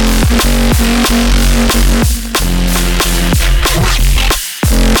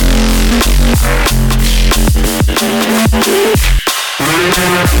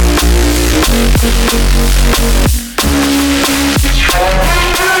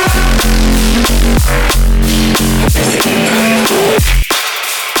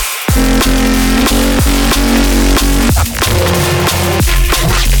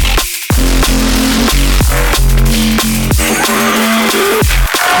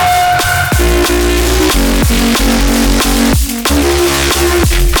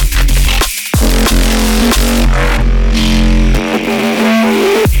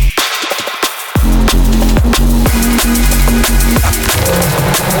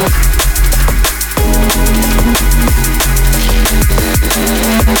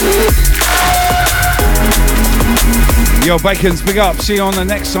 Yo, Bacons, big up. See you on the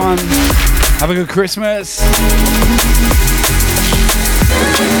next one. Have a good Christmas.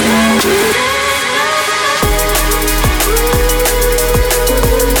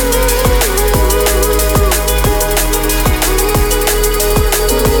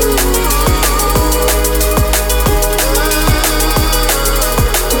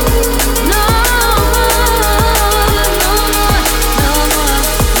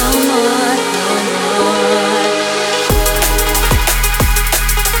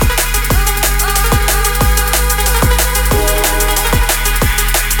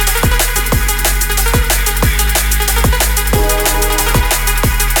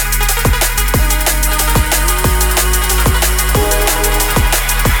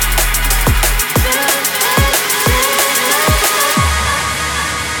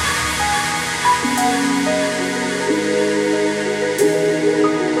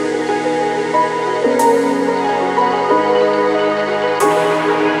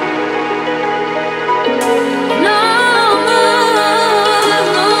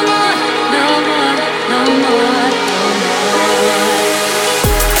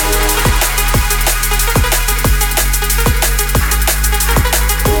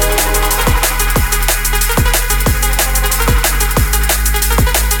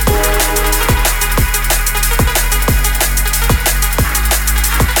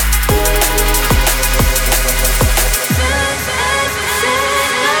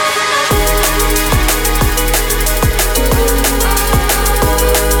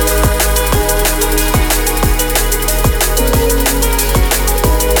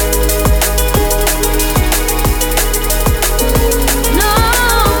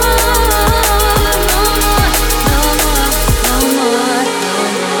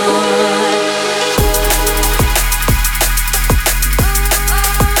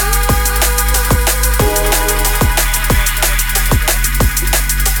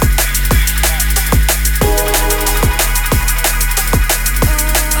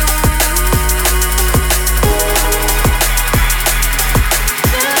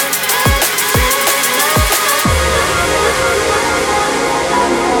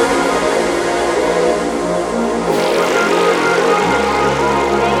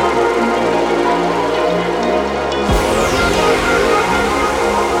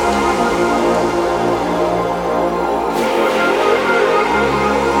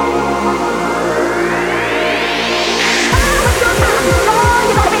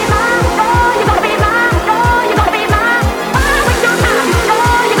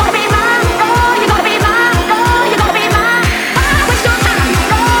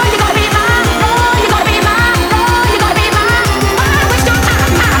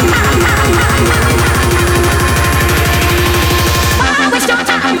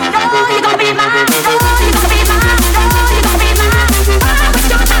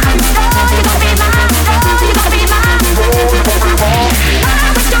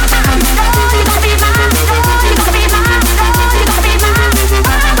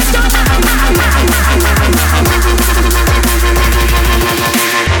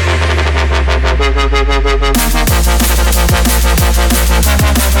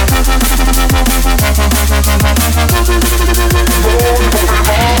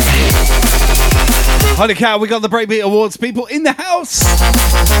 Holy cow, we got the Breakbeat Awards people in the house.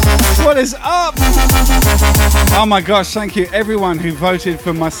 What is up? Oh my gosh, thank you everyone who voted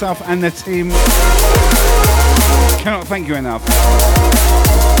for myself and the team. Cannot thank you enough.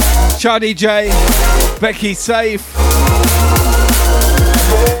 Charlie J, Becky Safe,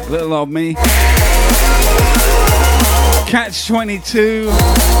 little old me, Catch 22,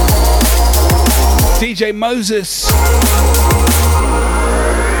 DJ Moses,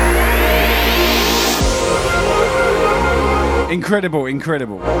 Incredible,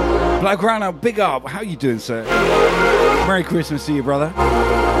 incredible. Black Rana, big up. How you doing, sir? Merry Christmas to you, brother.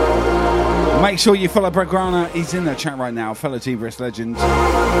 Make sure you follow Black Rana. He's in the chat right now. Fellow Team Brisk legend.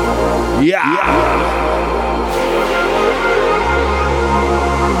 Yeah.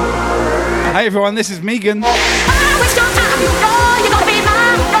 Hey, everyone. This is Megan.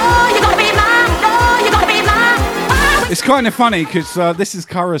 It's kind of funny because this is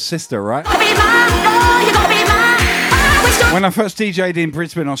Kara's sister, right? When I first DJ'd in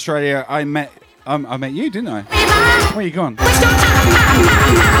Brisbane, Australia, I met you, didn't I? Where you gone?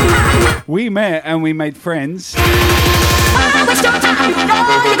 We met and we made friends.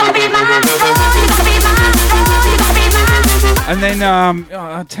 And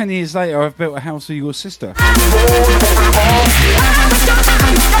then 10 years later, I've built a house with your sister.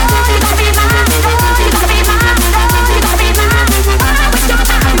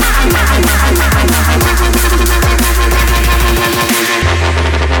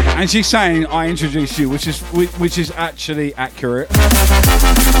 And she's saying I introduced you, which is actually accurate.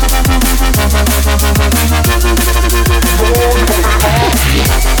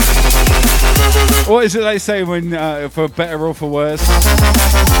 What is it they say when for better or for worse?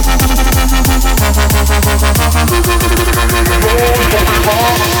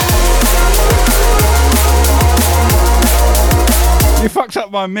 You fucked up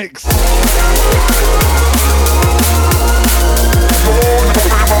my mix.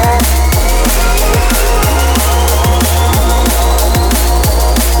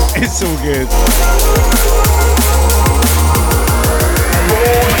 It's all good.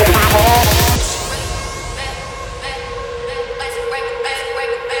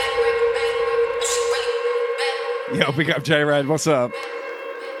 Yo, big up J-Rad, what's up?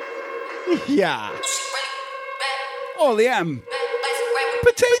 Yeah. Oh, Liam.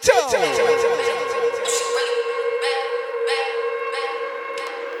 Potato.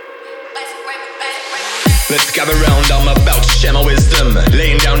 Let's gather round, I'm about to share my wisdom.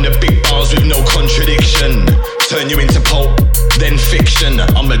 Laying down the big bars with no contradiction. Turn you into pulp, then fiction.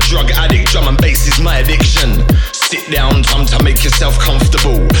 I'm a drug addict, drum and bass is my addiction. Sit down, time to make yourself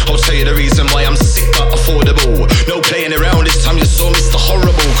comfortable. I'll tell you the reason why I'm sick but affordable. No playing around, this time you saw Mr.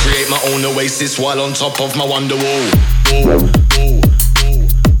 Horrible. Create my own oasis while on top of my wonder wall.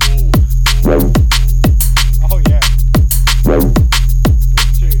 Oh yeah.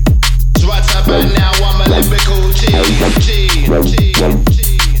 Right about now, I'm a lyrical G.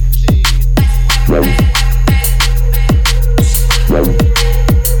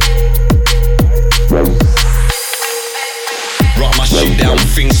 Write my shit down,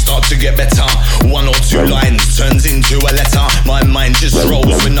 things start to get better. One or two lines turns into a letter. My mind just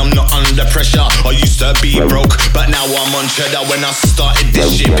rolls when I'm not under pressure. I used to be broke, but now I'm on cheddar. When I started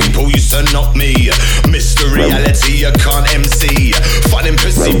this shit, people used to knock me. Mr. Reality, you can't MC. Fighting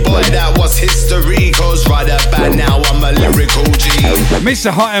pussy boy, that was history. Cause right about now, I'm a lyrical G. Mr.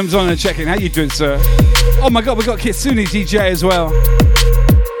 Highams on the check-in. How you doing, sir? Oh my God, we got Kitsune DJ as well.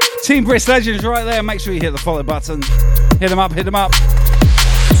 Team Brisk Legends right there. Make sure you hit the follow button. Hit them up, hit them up.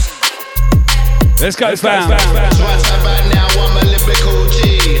 Let's go, fam. Right about now, I'm a lyrical G.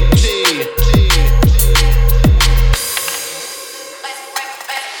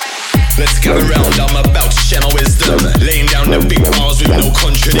 Let's gather round, I'm about to share my wisdom. Laying down the big bars with no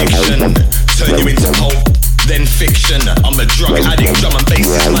contradiction. Turn you into pulp, then fiction. I'm a drug addict, drum and bass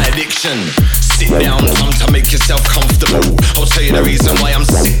is my addiction. Sit down, time to make yourself comfortable. I'll tell you the reason why I'm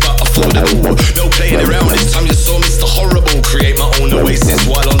sick but affordable. No playing around, this time you saw Mr. Horrible. Create my own oasis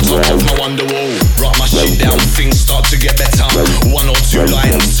while on top of my wonder wall. Write my shit down, things start to get better. One or two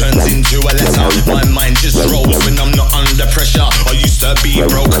lines turns into a letter. My mind just rolls when I'm not under pressure. I used to be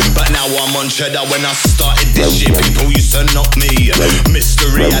broke, but now I'm on cheddar. When I started this shit, people used to knock me.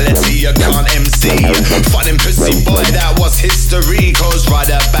 Mr. Reality, you can't MC. Fighting pussy boy, that was history. Cause right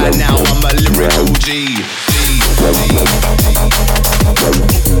about now, I'm a lyrical G.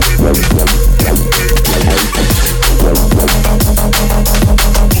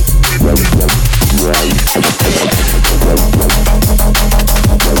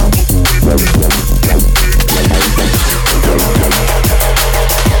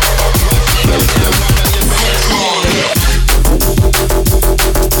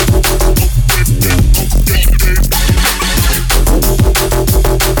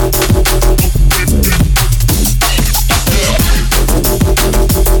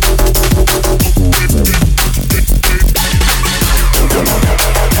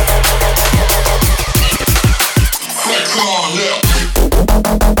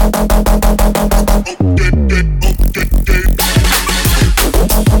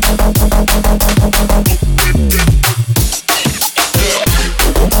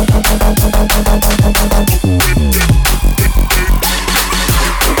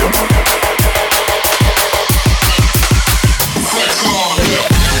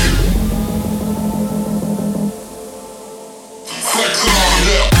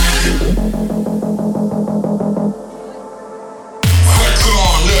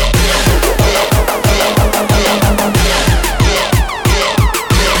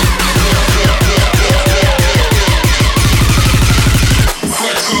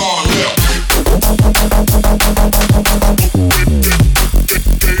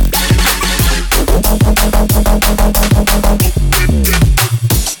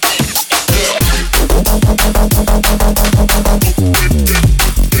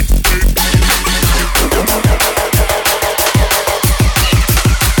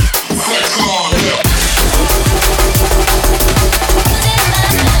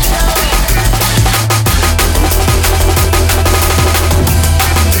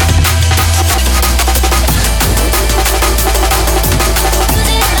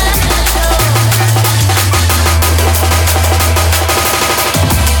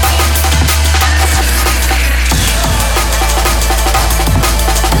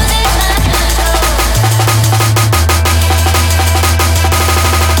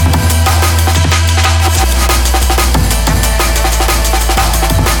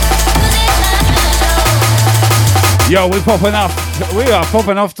 Yo, we're popping off. We are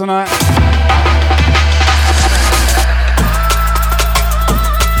popping off tonight.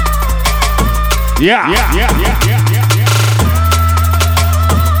 Yeah.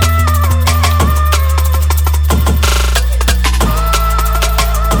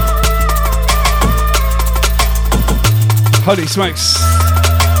 Holy smokes.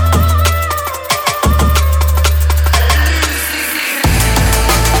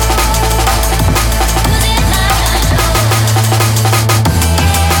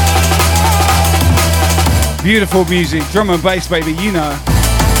 Beautiful music, drum and bass, baby, you know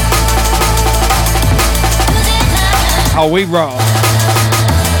how we roll.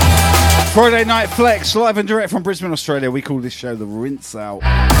 Friday Night Flex, live and direct from Brisbane, Australia. We call this show the Rinse Out.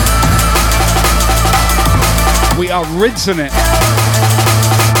 We are rinsing it.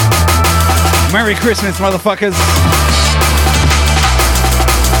 Merry Christmas, motherfuckers.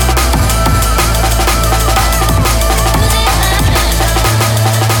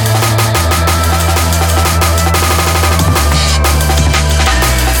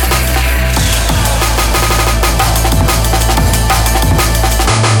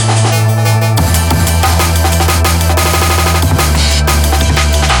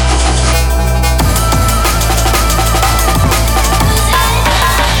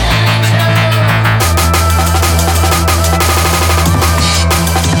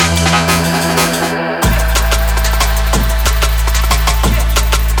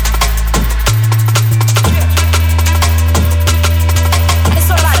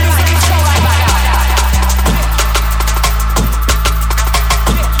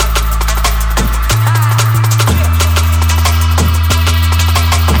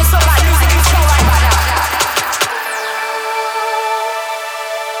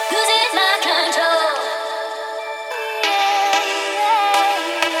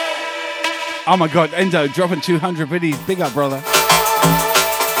 Oh my god, Endo dropping 200 biddies. Big up, brother.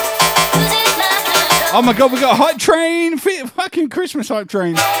 Oh my god, we got a hype train. Fucking Christmas hype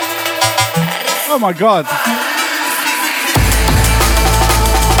train. Oh my god.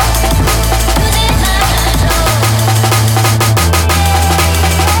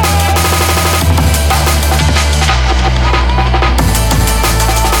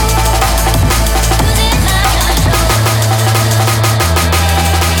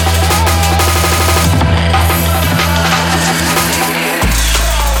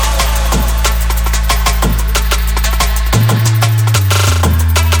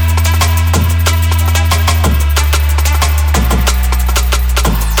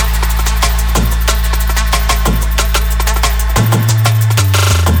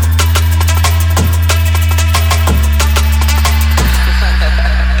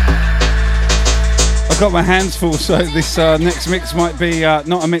 Got my hands full, so this next mix might be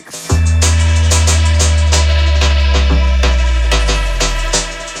not a mix.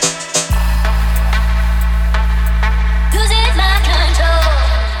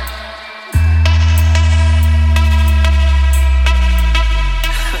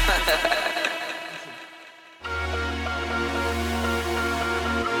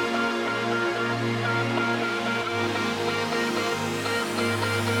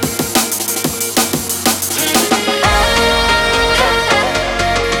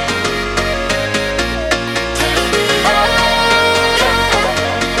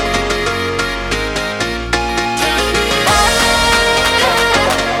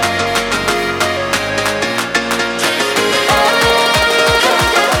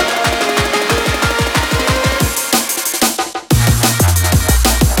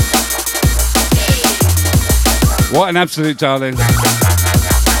 What an absolute darling.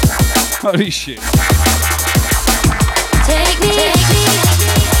 Holy shit. Take me,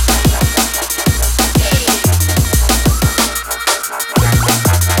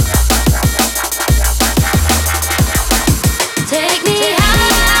 take me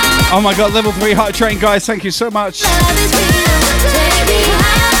high. Oh my god, level 3 Hype Train, guys. Thank you so much.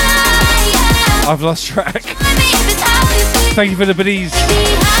 I've lost track. Thank you for the biddies.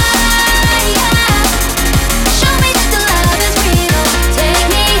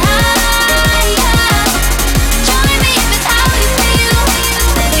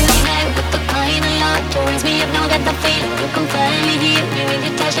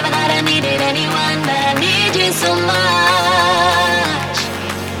 So much.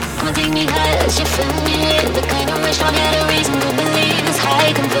 Come take me high, as you fill me with the kind of wish I'll get a reason to believe this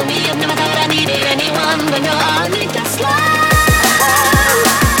high can fill me up. Never thought I needed anyone, but no, I'll make that slide.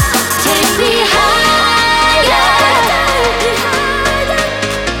 Take me higher.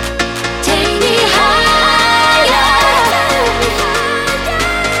 Take me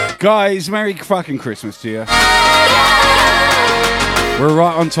higher. Guys, Merry fucking Christmas to you. We're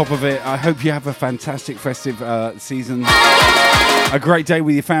right on top of it. I hope you have a fantastic festive season. A great day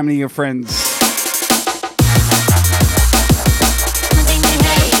with your family, your friends.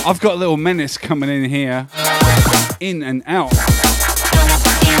 I've got a little menace coming in here. In and out.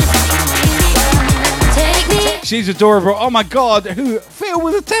 She's adorable. Oh my god, who? Phil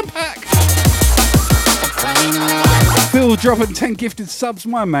with a 10-pack. Phil dropping 10 gifted subs,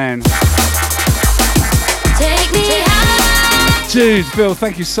 my man. Take me high. Dude, Phil,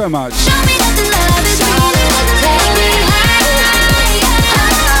 thank you so much.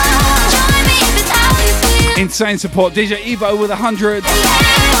 Insane support. DJ Evo with 100.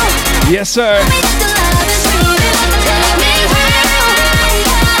 Yes, sir.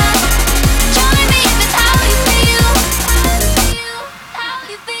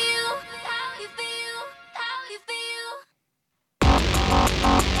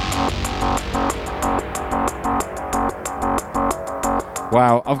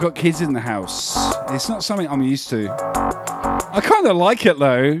 Wow, I've got kids in the house. It's not something I'm used to. I kind of like it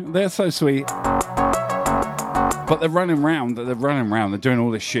though. They're so sweet. But they're running around. They're doing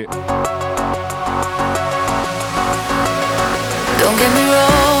all this shit. Don't get me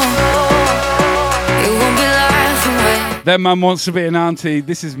wrong. You won't be laughing when Their mum wants to be an auntie.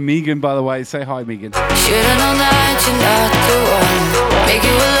 This is Megan, by the way. Say hi, Megan. should've known that you're not the one. Make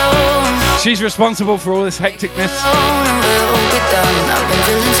you alone. She's responsible for all this hecticness. I've been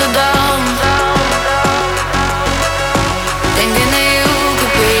feeling so down. Thinking that you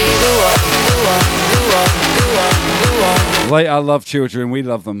could be the one. Like, I love children. We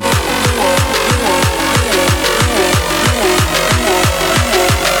love them.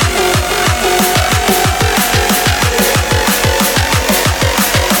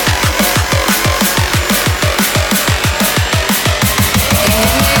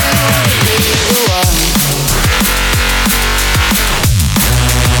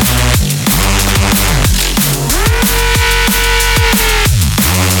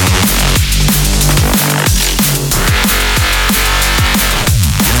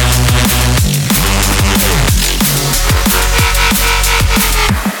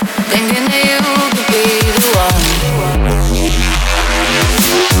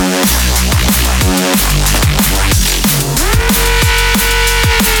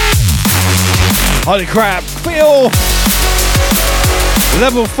 Holy crap, Phil!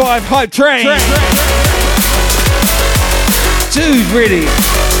 Level 5 Hype Train! Dude, really?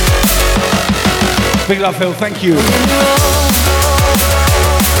 Big love, Phil, thank you.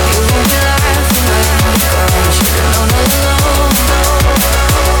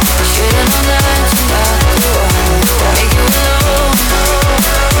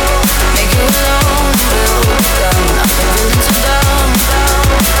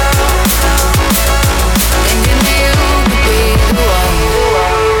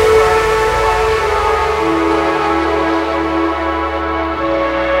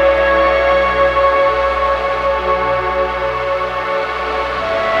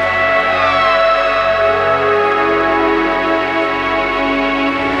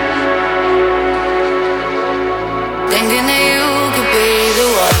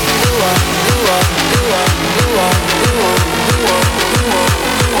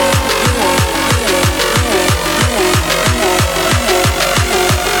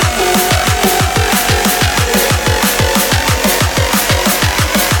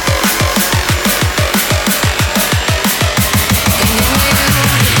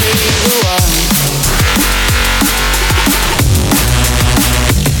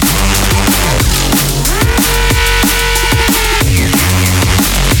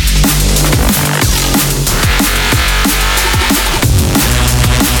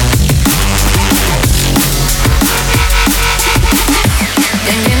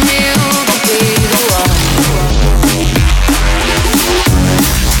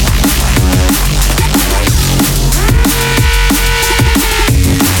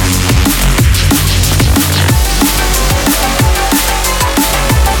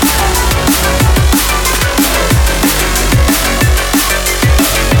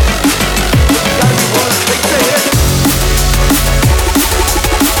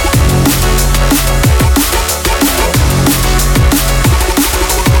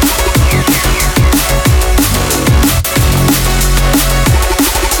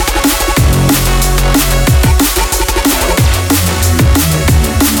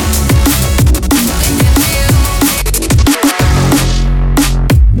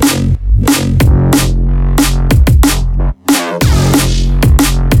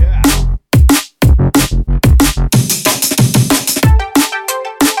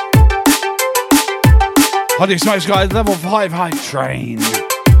 Holy smokes, guys. Level 5 Hype Train.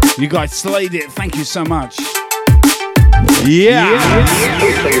 You guys slayed it. Thank you so much. Yeah. Let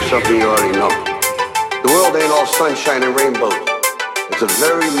me tell you something you already know. The world ain't all sunshine and rainbows. It's a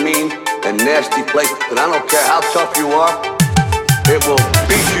very mean and nasty place, and I don't care how tough you are, it will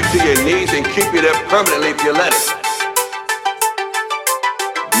beat you to your knees and keep you there permanently if you let it.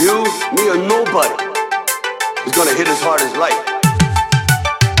 You, me, or nobody is gonna hit as hard as life.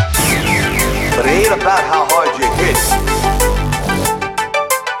 But it ain't about how hard you hit.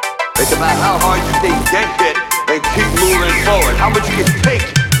 It's about how hard you can get hit and keep moving forward. How much you can take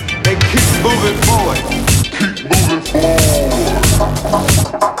and keep moving forward. Keep moving forward.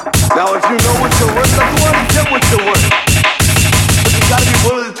 Now if you know what you're worth, then you want to get what you're worth. But you gotta be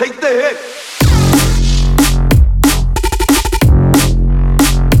willing to take the hit.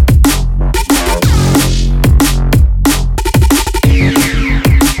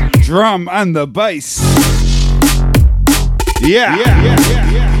 Drum and the bass. Yeah.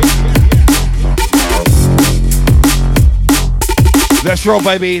 Let's roll,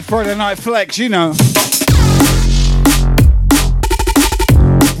 baby. Friday Night Flex, you know.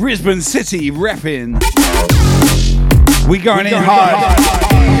 Brisbane City repping. We going in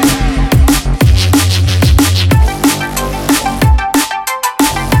hard.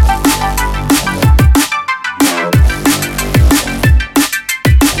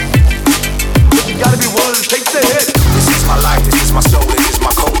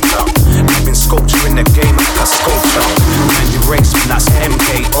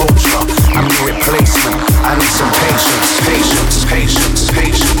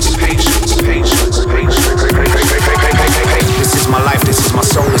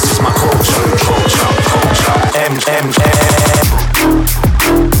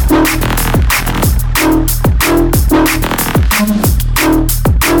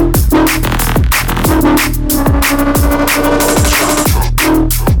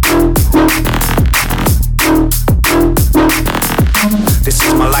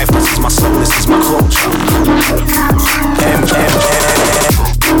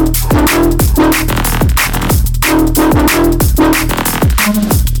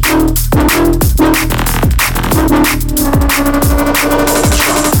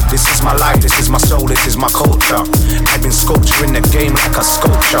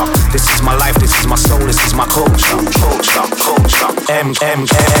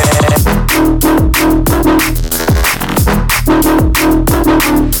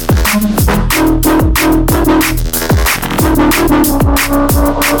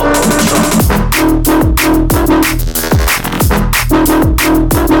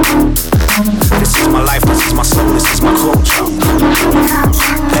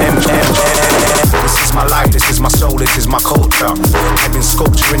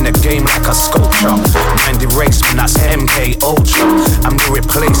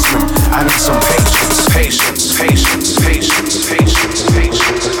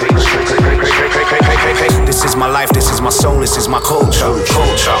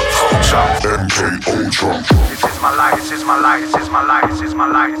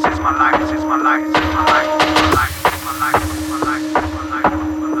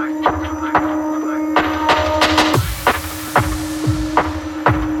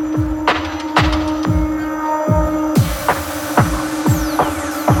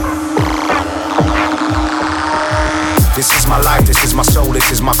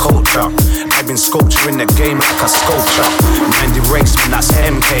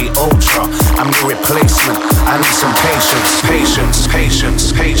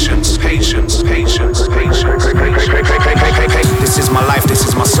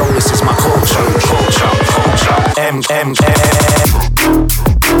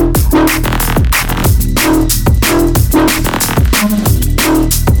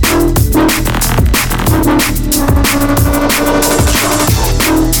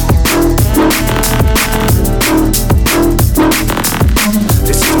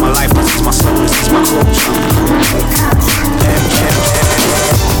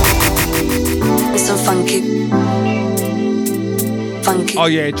 Oh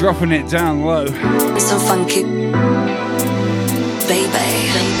yeah, dropping it down low. It's so funky, baby.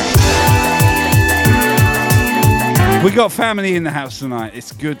 We got family in the house tonight.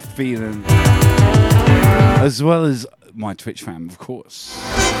 It's good feeling. As well as my Twitch fam, of course.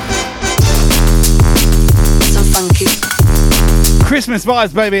 So funky. Christmas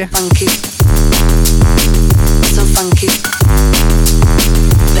vibes, baby. Funky. So funky,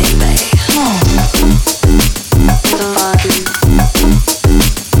 baby. So funky.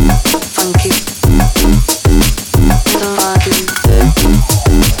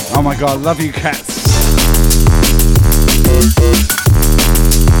 Oh my god, love you cats.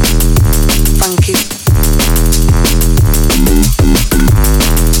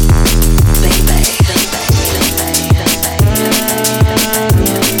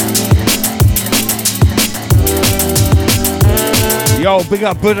 Big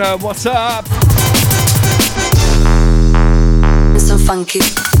up Buddha, what's up? It's so funky.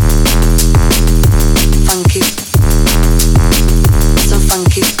 Funky. So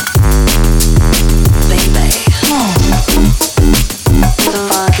funky. Baby. So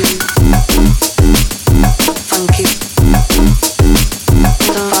funky. Funky.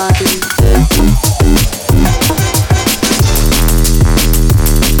 So funky.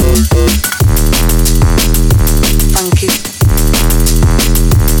 Funky.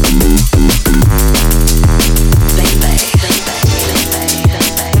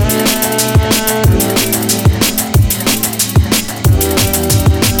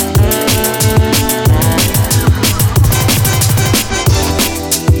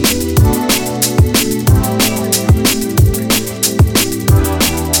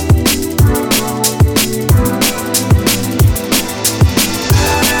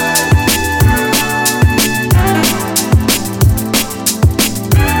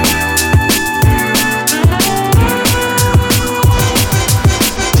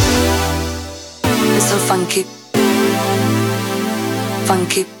 Funky.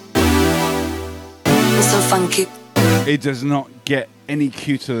 Funky. It's so funky. It does not get any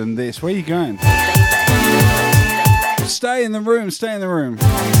cuter than this. Where are you going? Stay in the room, stay in the room.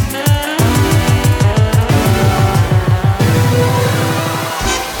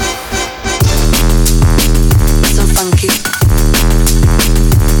 So funky.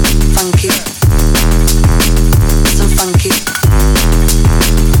 Funky. So funky.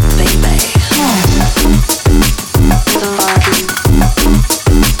 Baby. So funky.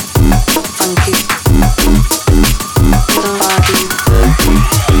 Funky. So funky.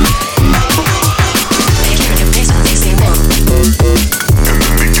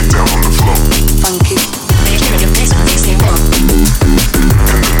 Funky. So funky.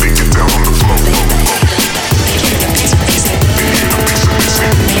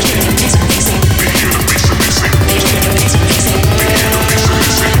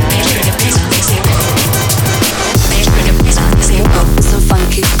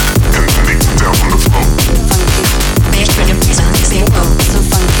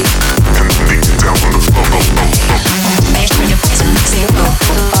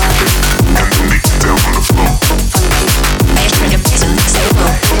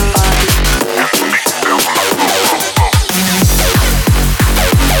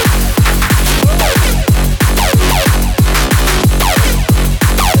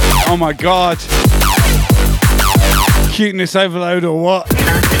 Oh my god. Cuteness overload or what?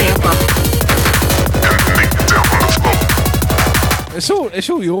 It's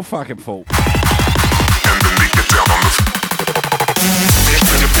all your fucking fault.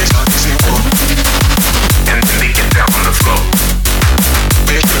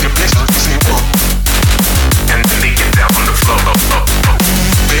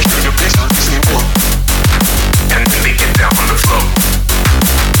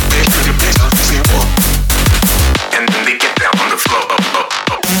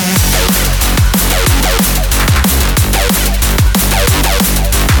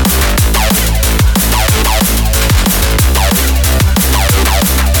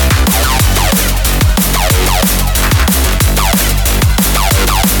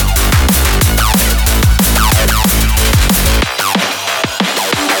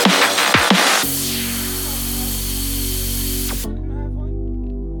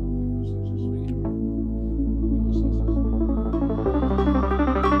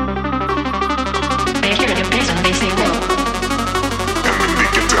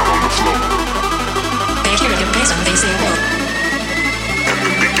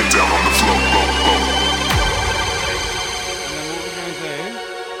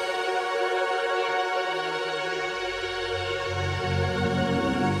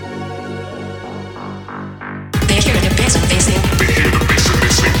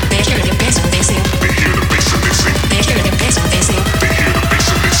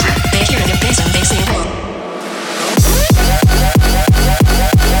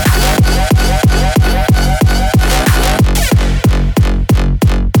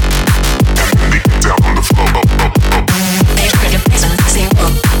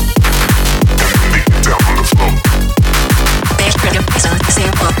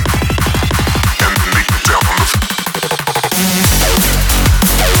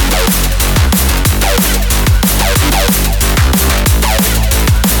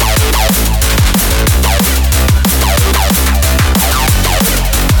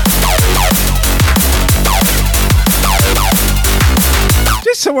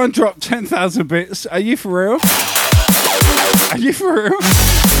 Someone dropped 10,000 bits. Are you for real? Are you for real?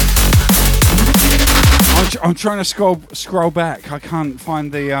 I'm I'm trying to scroll back. I can't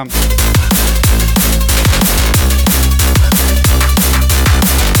find the.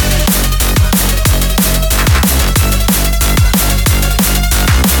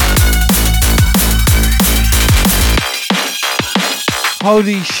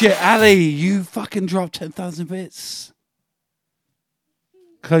 Holy shit, Ali! You fucking dropped 10,000 bits.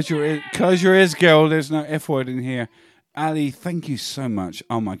 Close your ears, girl. There's no F word in here. Ali, thank you so much.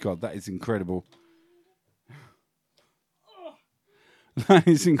 Oh my god, that is incredible. That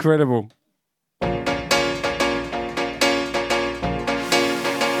is incredible.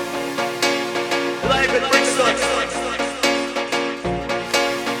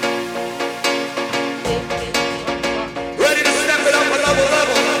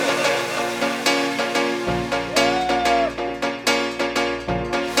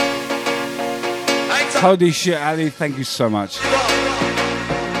 Holy shit, Ali, thank you so much.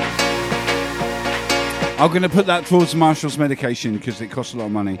 I'm going to put that towards Marshall's medication because it costs a lot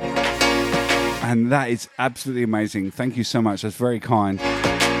of money. And that is absolutely amazing. Thank you so much. That's very kind.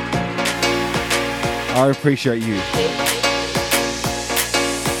 I appreciate you.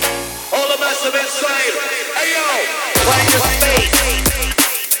 All the massive inside. Hey yo, find your space.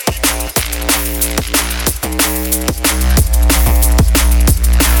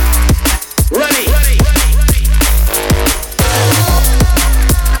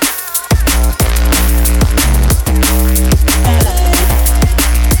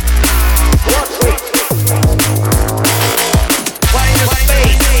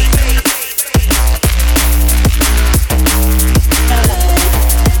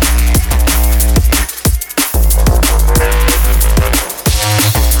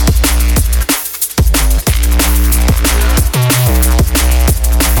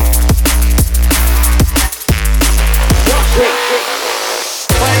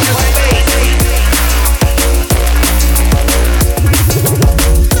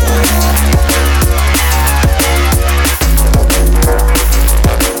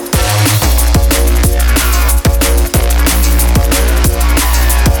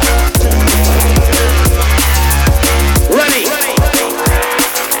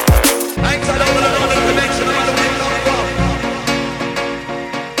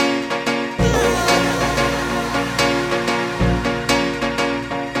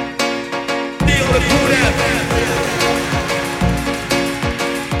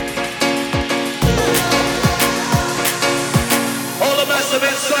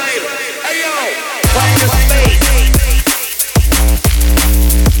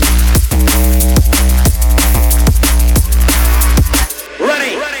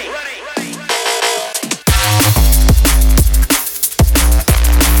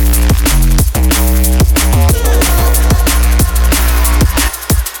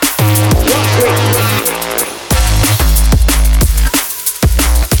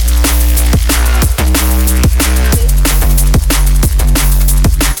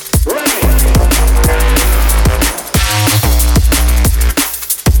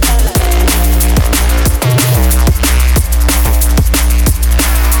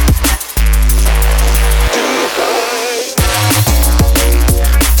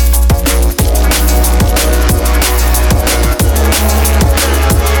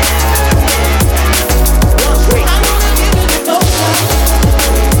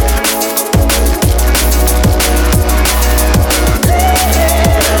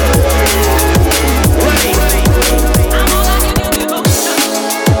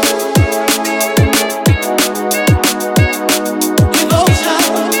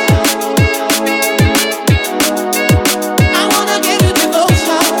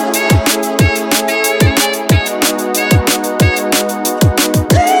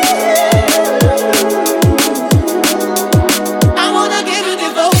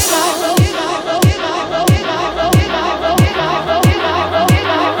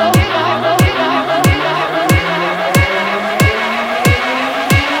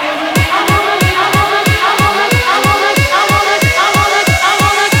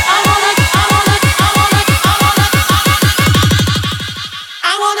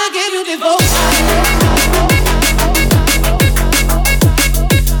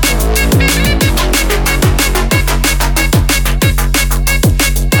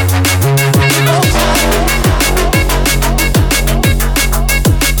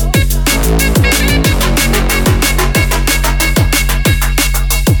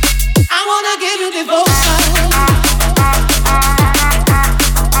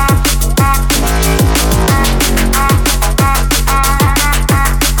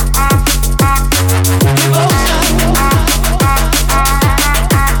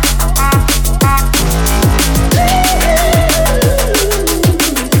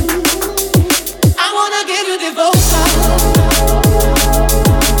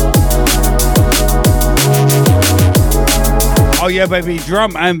 yeah, baby,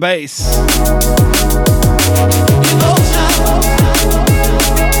 drum and bass.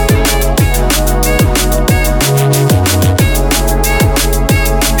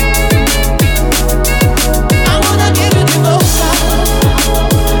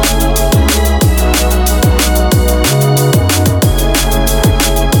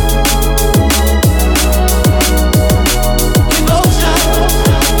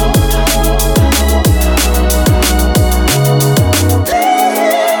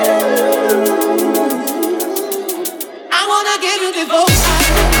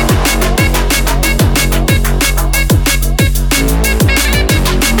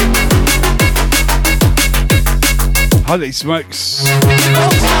 Holy smokes.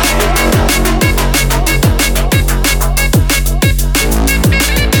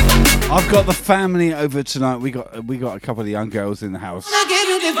 I've got the family over tonight. We got a couple of young girls in the house.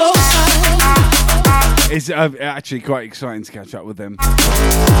 It's actually quite exciting to catch up with them.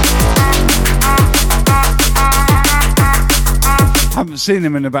 Haven't seen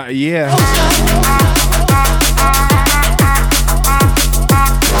them in about a year.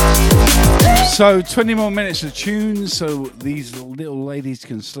 So 20 more minutes of tunes so these little ladies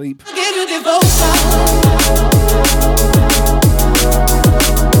can sleep.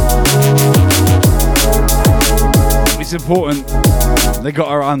 It's important. They got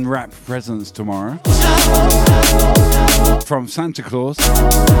to unwrap presents tomorrow from Santa Claus.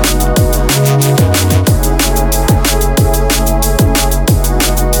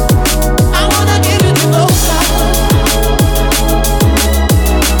 I wanna give you devotion.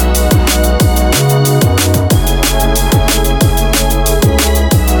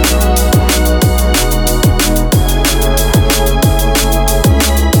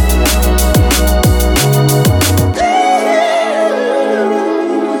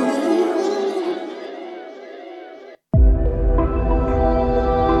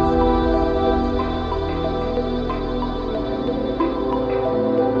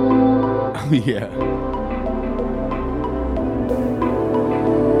 Yeah.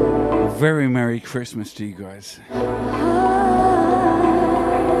 Very Merry Christmas to you guys.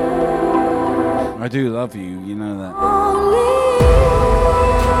 I do love you, you know that.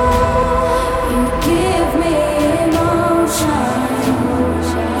 You give me emotion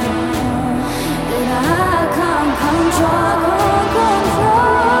that I can't control.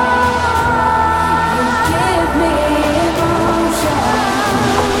 You give me emotion.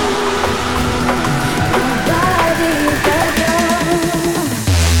 Nobody but you.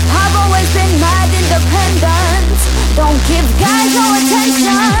 I've always been mad independent. Don't give guys no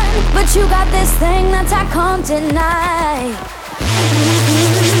attention, but you got this thing that I can't deny.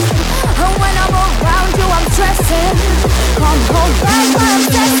 And when I'm around you, I'm stressing. Can't hold back my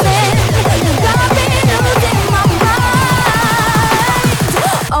obsessing. You got me losing my mind.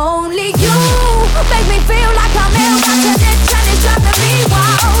 Only you make me feel like I'm ill. Got an itch and it's driving me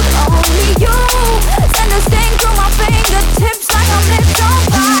wild. Only you send a sting through my fingertips like I'm lit on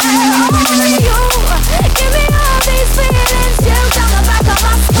fire. Only you give me all these feelings, chills down the back of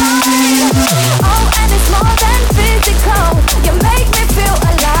my spine. Oh, and it's more than physical. You make me feel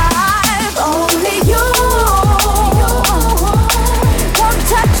alive. Only you. One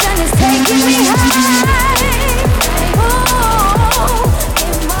touch and it's taking me high. Oh,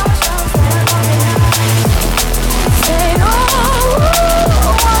 emotions that say, oh,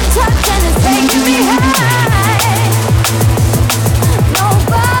 one touch and it's taking me high.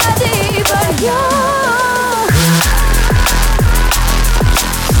 Nobody but you.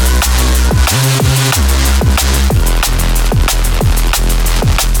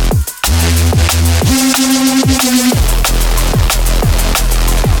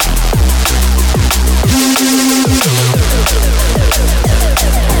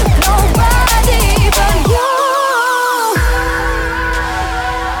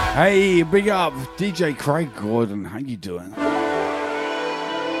 Hey, big up DJ Craig Gordon. How you doing?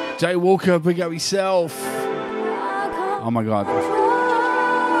 Jay Walker, big up yourself. Oh my God.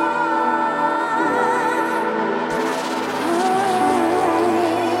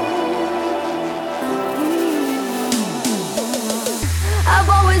 I've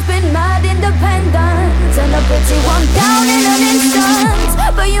always been mad independent, and a pretty one down in an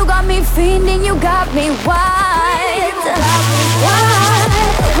instant. But you got me fiending, you got me wild.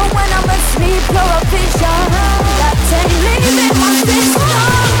 And when I'm asleep, you're a vision that ain't leaving my system.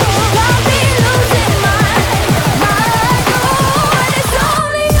 Got me losing my mind. Oh, and it's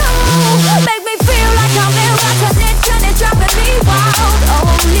only you. Make me feel like I'm ill, got an itch and it's driving me wild.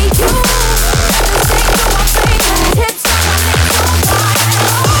 Only you. Sing to my fingertips like I'm lit on fire.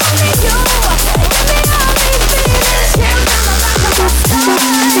 Only you. Give me all these feelings, chills down the back of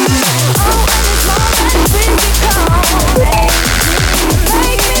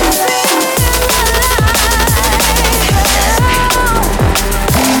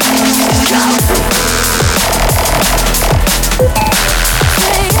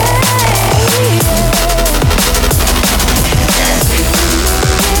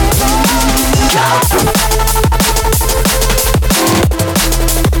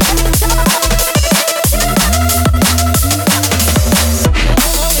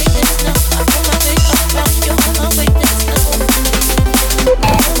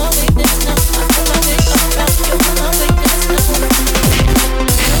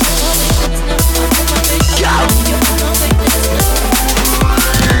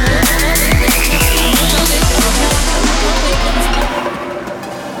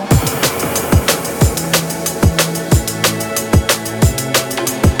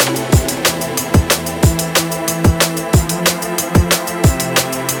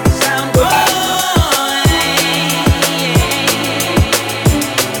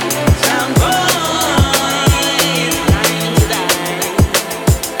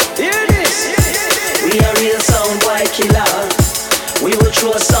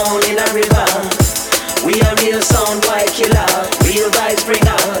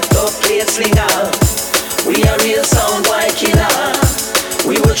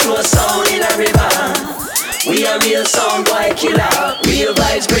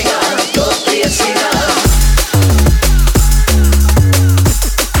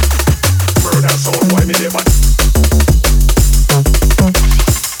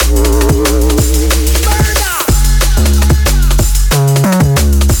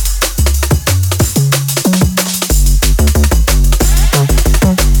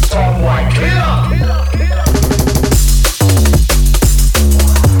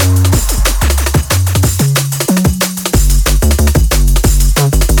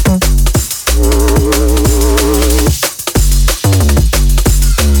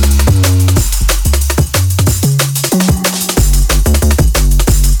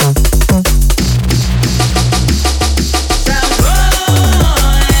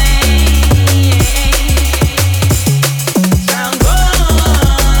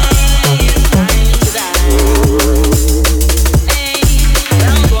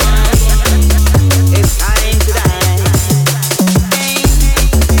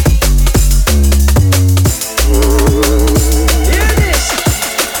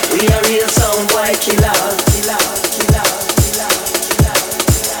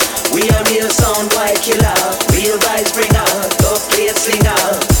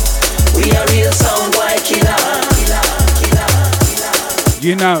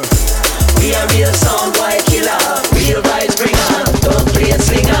know. We are real sound boy killer, real vibes bringer, don't play a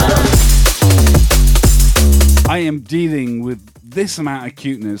slinger. I am dealing with this amount of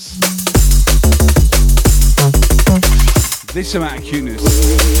cuteness. This amount of cuteness.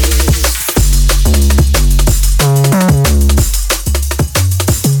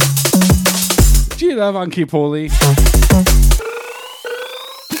 Do you love Unky Paulie?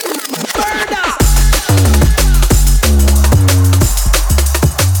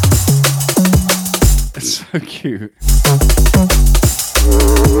 It's so cute.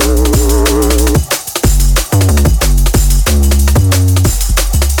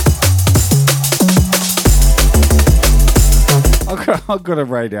 I've got to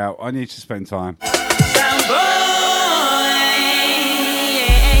raid out. I need to spend time. Sound boy,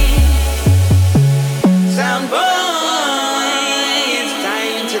 sound boy, it's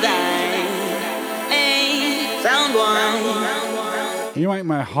time to die. Hey, sound boy. You make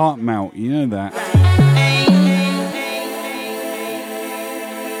my heart melt. You know that.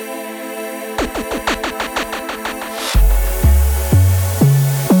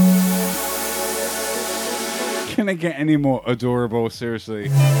 Can it get any more adorable? Seriously.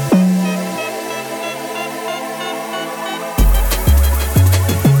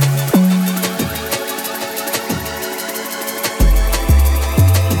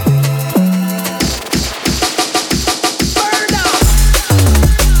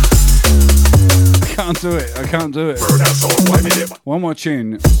 I can't do it. One more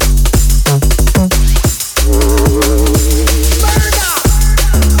tune.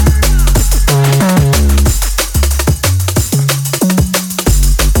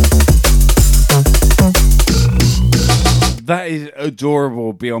 That is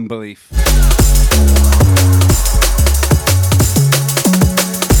adorable beyond belief.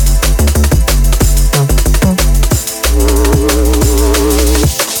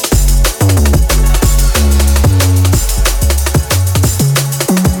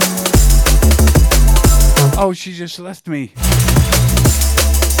 Oh, she just left me.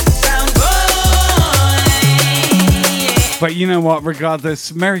 But you know what,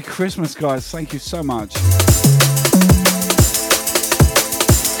 regardless, Merry Christmas, guys. Thank you so much.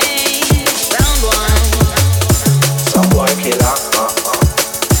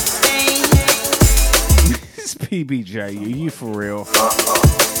 This PBJ, are you for real?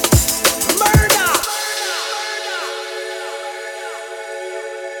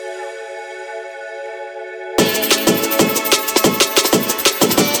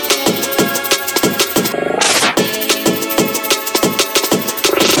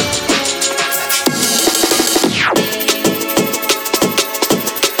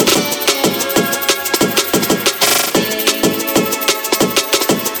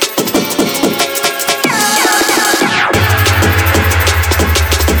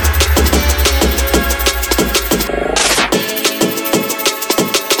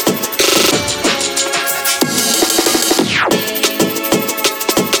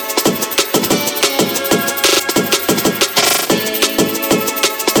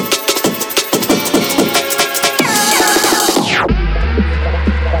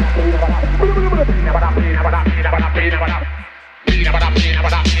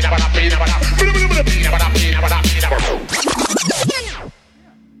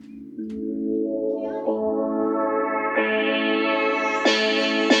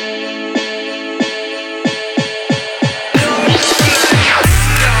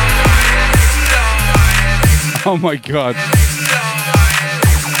 Oh my God.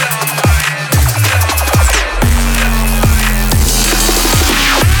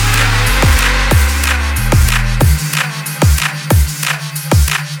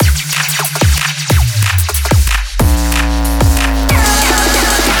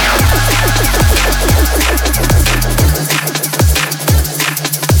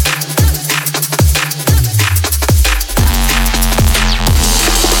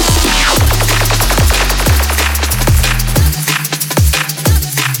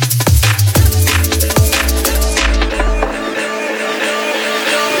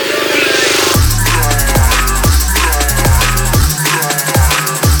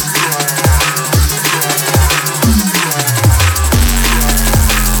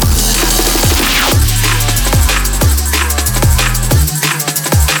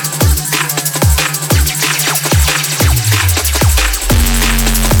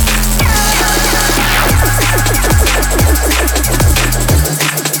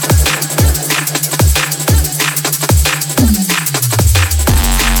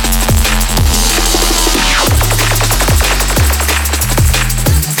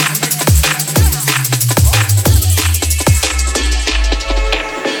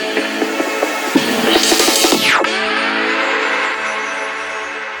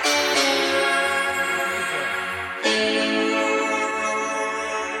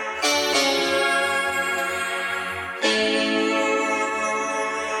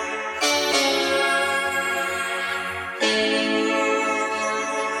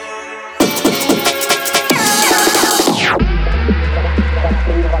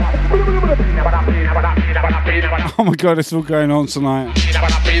 Oh my god, it's all going on tonight.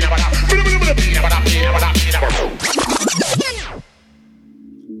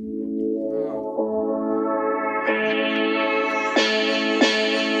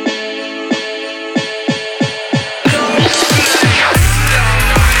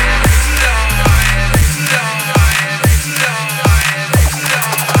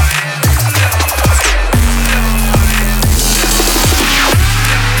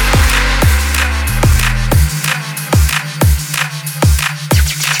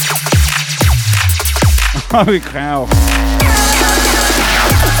 Holy cow.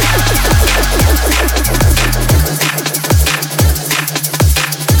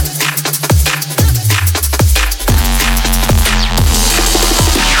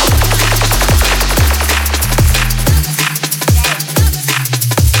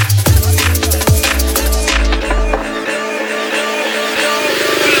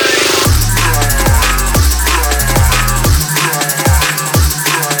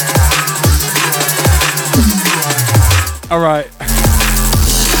 All right.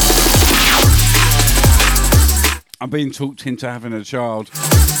 I'm being talked into having a child.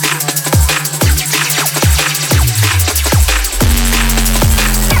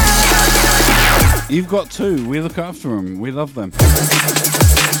 You've got two. We look after them. We love them.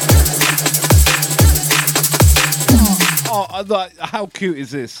 Oh, how cute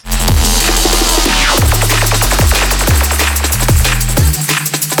is this?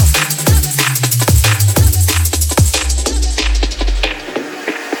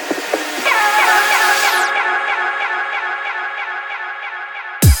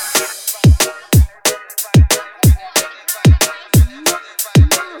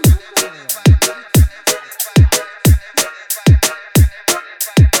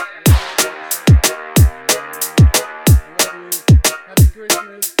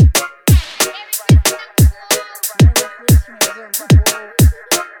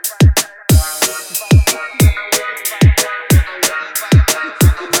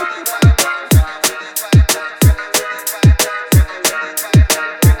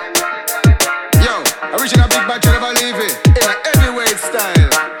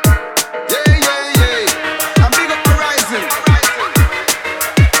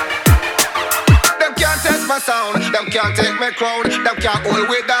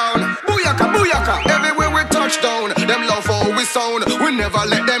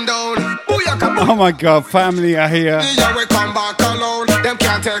 Oh my god, family are here. Yeah, we come back alone. Them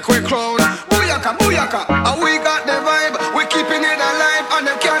can't take we crown. Booyaka, booyaka. And we got the vibe. We keeping it alive. And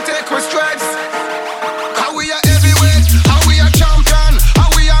them can't take we strides. How we are heavyweight. How we are champion. How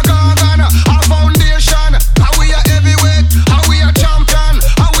we are gargan. Our foundation. How we are heavyweight. How we are champion.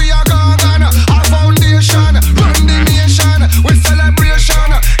 How we are gargan. Our foundation. Run the nation. With celebration.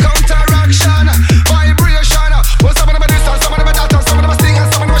 Counteraction. Vibration. Well, some of them are this and some of them are that and some of them are sting and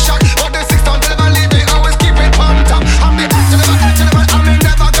some of them are shock. But the 6 ton deliver leave me always keep it on top. I'm the deliver, I'm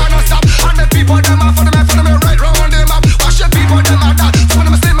never gonna stop. And the people them are for them right round the map. Watch the people them are that. Some of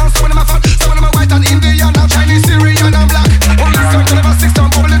them are slim and some of them are fat. Some of them are white and Indian and Chinese, Syrian and black. Only 6 ton deliver 6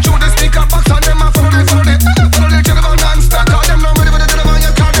 ton bubbling through the speaker box. And them are follow the deliver non-stop. Call them not ready with the deliver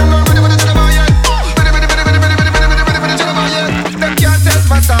yet. Call them not ready with the deliver yet. Them can't test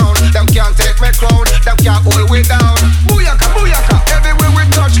my sound. Them can't take my crown. Them can't hold we down. Booyaka, booyaka. Everywhere we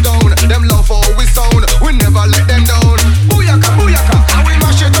touch down. Them love how we sound. We never let them down. Booyaka, booyaka. And we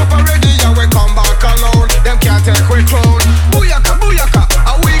mash it up already and we come back alone. Them can't take we crown. Booyaka, booyaka.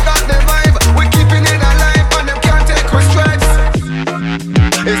 And we got the vibe. We keeping it alive and them can't take we strides.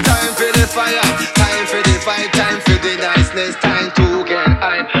 It's time for the fire. Time for the fight. Time for the niceness. Time to get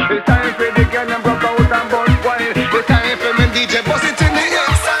high. It's time for the girl and broke out and bust wine. It's time for me DJ bust it in the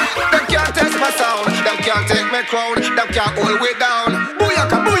inside. Them can't test my sound. Them can't take my crown. Them can't hold we down.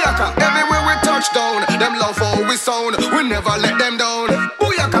 Booyaka, booyaka. Everywhere we touch down. Them love how we sound. We never let them down.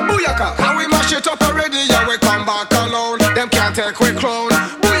 Booyaka, booyaka. And we mash it up already and we come back alone. Them can't take we crown.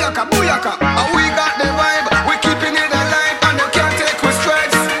 Booyaka, booyaka. And we got the vibe. We keeping it alive and them can't take we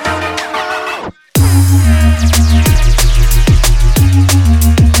strides.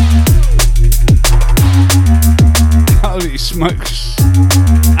 Holy smokes.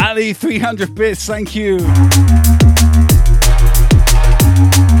 Ali, 300 bits, thank you.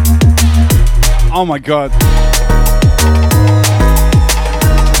 Oh my god.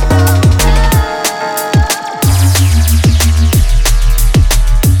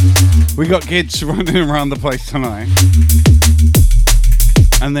 We got kids running around the place tonight.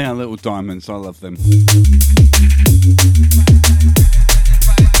 And they are little diamonds, I love them.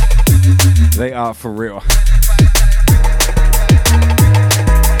 They are for real.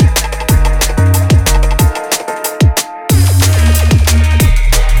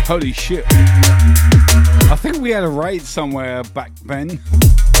 Holy shit. I think we had a raid somewhere back then.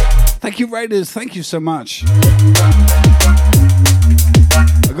 Thank you, Raiders. Thank you so much.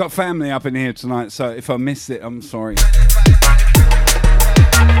 I've got family up in here tonight, so if I missed it, I'm sorry.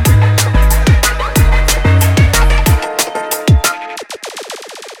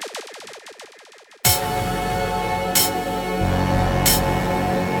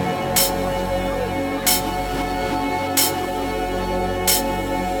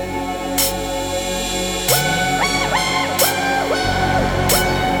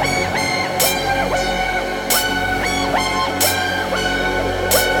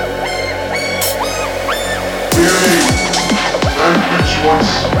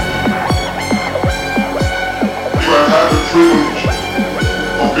 Once, you have had the privilege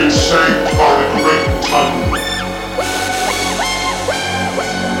of being saved by the great tongue.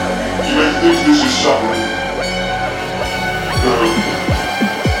 You may think this is suffering. No.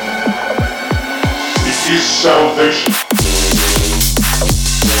 It is salvation.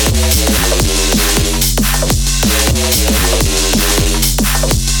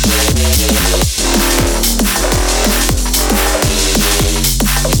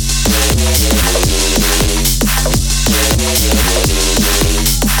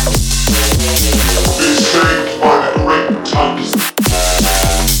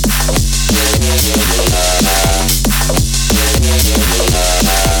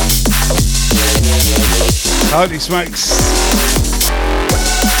 Holy smokes.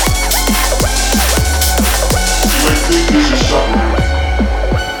 You may think this is suffering.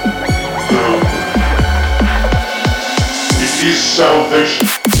 No. It is salvation.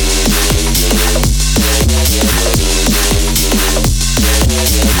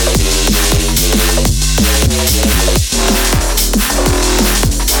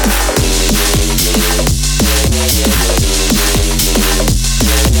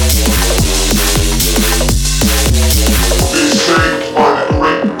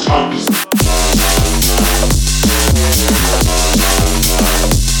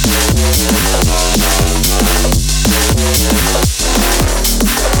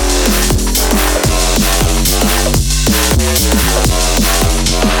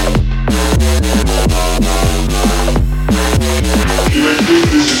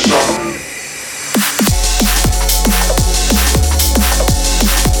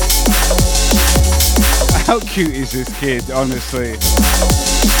 How cute is this kid, honestly?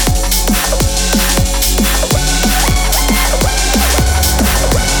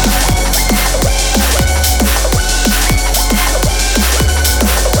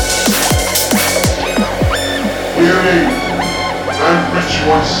 Hearing and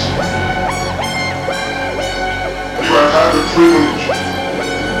rejoice. You have had the privilege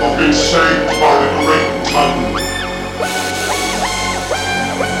of being saved by the great tongue.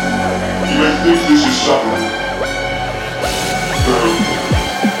 You may think this is suffering. No.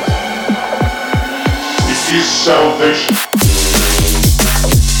 It is salvation.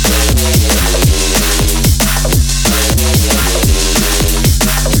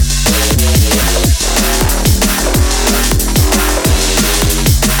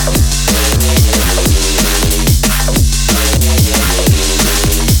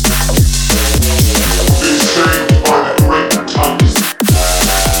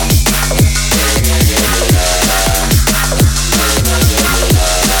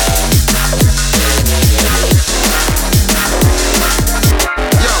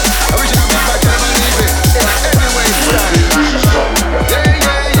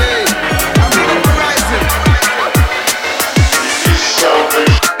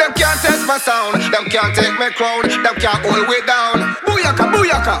 Can't take my crown, them can't hold we down. Booyaka,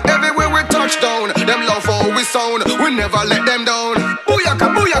 booyaka, everywhere we touch down. Them love how we sound, we never let them down. Booyaka,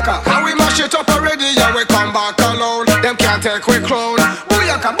 booyaka, how we mash it up already, yeah we come back alone. Them can't take we crown.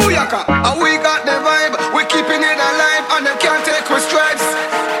 Booyaka, booyaka, how we got the vibe, we keeping it alive, and them can't take we stripes.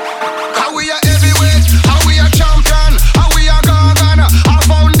 How we are heavyweight, how we are champion, how we are gargan, our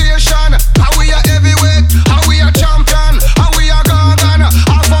foundation. How we are heavyweight, how we are champion, how we are gargan,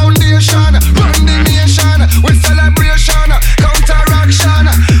 our foundation. With celebration, counteraction,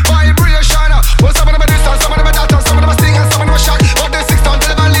 vibration. Well, some of them are distant, some of them are that, some of them are sting, and some of them are shock. But they 6 tons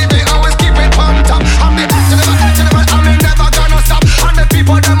never leave me, always keep it on top. I'm the best to never, I'm never gonna stop. And the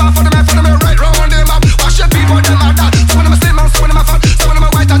people them are for them right round.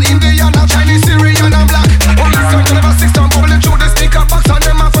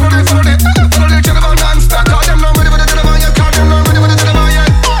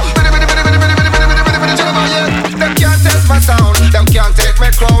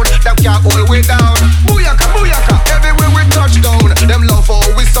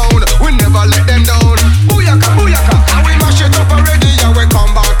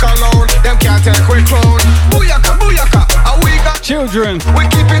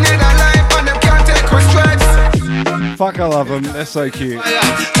 That's so cute.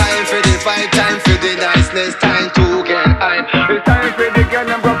 Time for the fight, time for the niceness, time to get high. It's time for the girl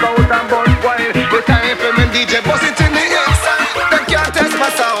and broke out and bust wine. It's time for me DJ bust it in the inside. Them can't test my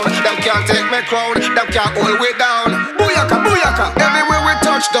sound, them can't take my crown, them can't hold me down. Booyaka, booyaka, everywhere we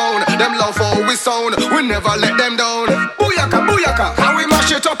touch down. Them love how we sound, we never let them down. Booyaka, booyaka, how we mash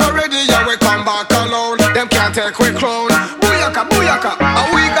it up already, yeah we come back alone. Them can't take we crown. Booyaka, booyaka,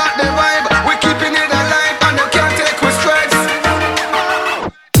 and we got the vibe, we keeping it alive, and them can't take we stress.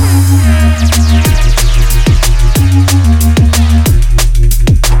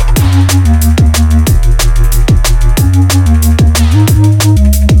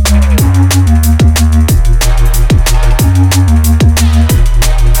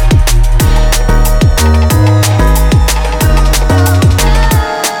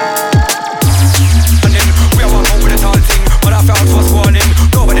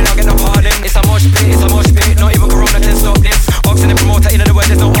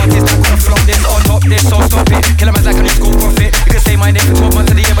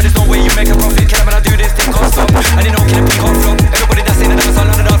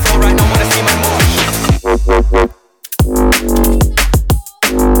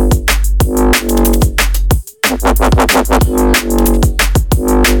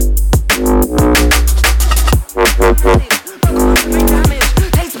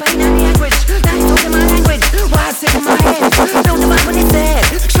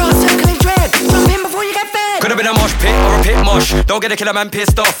 Don't get a killer man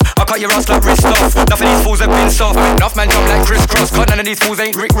pissed off. I'll cut your ass like wrist off. Enough of these fools have been soft. Enough man jump like crisscross. Cause none of these fools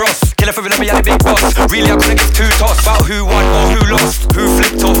ain't Rick Ross. Killer for me, I'm the big boss. Really, I'm gonna give two toss about who won or who lost, who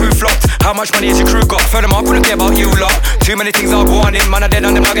flipped or who flopped. How much money has your crew got? Furthermore, I couldn't care about you lot. Too many things are going in. Man, I dead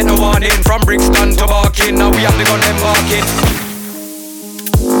and them not get no warning. From Brixton to Barking, now we have to go them barking.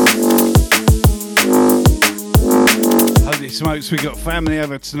 Holy smokes, we got family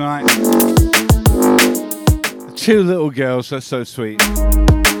over tonight. Two little girls, that's so sweet. Can't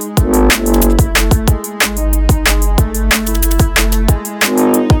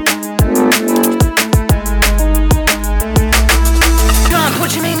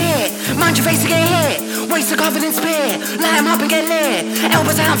put your name here, mind your face to get hit. Waste the confidence spear, light 'em up and get lit.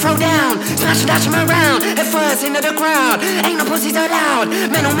 Elbows out, throw down, smash and dash 'em around. Head first into the crowd, ain't no pussies allowed.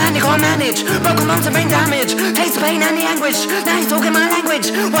 Men on man, they can't manage, broken bones and brain damage. Taste pain and the anguish, now he's talking my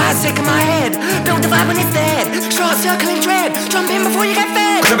language. Why sick in my head, build the vibe when it's dead. Short circling dread, jump in before you get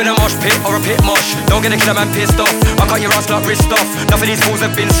fed. Could've been a mosh pit or a pit mosh. Don't get a killer man pissed off. I'll cut your ass like wrist off. Enough of these fools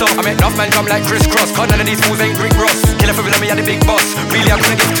have been soft. I make enough man jump like crisscross. Cause none of these fools ain't Rick Ross. Killer for me, I'm the big boss. Really, I'm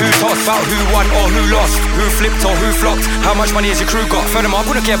gonna give two toss about who won or who lost, who flipped or who flopped. How much money has your crew got? Furthermore, I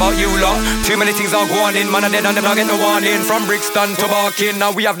couldn't care about you lot. Too many things are going in. Man, I dead and them not get no warning. From Brixton to Barking,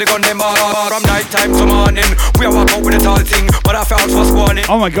 now we have the gun them bar. From night time to morning, we are walk out with a tall thing. But I felt what's warning.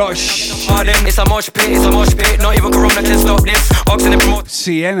 Oh my gosh. It's a mosh pit, it's a mosh pit. Not even Corona can stop this. Oxen and promote.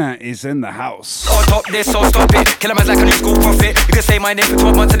 Sienna is in the house. Oh, top this, so stop it. Killer man's like a new school prophet. You can say my name for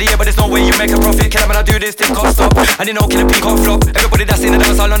 12 months of the year, but there's no way you make a profit. Killer man, I do this, thing can't stop. And you know, killer P can't flop. Everybody that's in the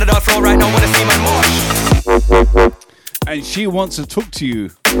dance, all on the dance floor right now wanna see my mosh. And she wants to talk to you.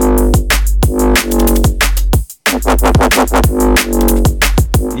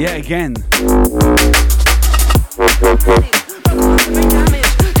 Yet again.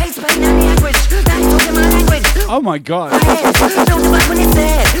 Oh my god.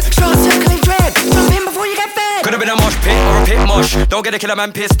 Could've been a mosh pit or a pit mosh. Don't get a killer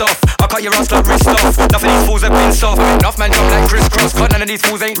man pissed off. I'll cut your ass like wrist off. Enough of these fools have been soft. Enough man jump like crisscross. Cause none of these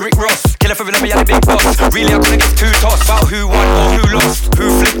fools ain't Rick Ross. Killer for me, I'm the big boss. Really, I'm gonna give two toss about who won or who lost,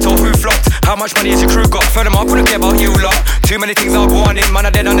 who flipped or who flopped. How much money has your crew got? Furthermore, I couldn't care about you lot. Too many things are going in. Man, I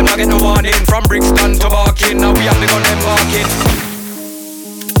dead and them not get no warning. From Brixton to Barking, now we have to go them barking.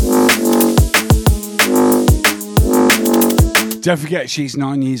 Don't forget, she's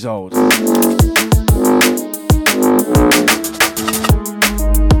 9 years old.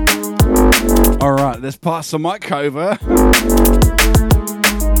 All right, let's pass the mic over.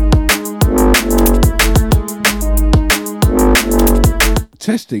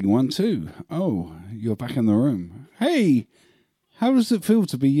 Testing 1 2. Oh, you're back in the room. Hey, how does it feel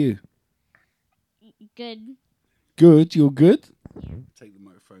to be you? Good. Good. You're good. Take the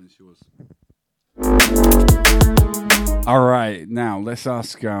microphone. It's yours. All right, now let's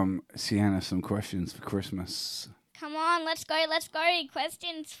ask Sienna some questions for Christmas. Come on, let's go.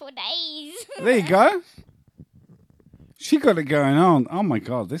 Questions for days. There you go. She got it going on. Oh my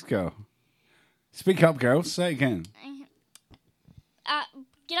God, this girl. Speak up, girl. Say it again.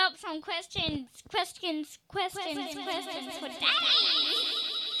 Get up some questions for days.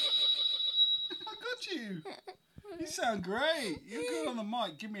 I got you. You sound great. You're good on the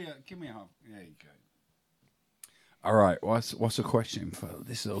mic. Give me a half. There you go. All right. What's the question for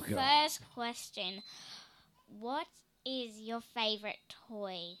this little girl? First question. What is your favourite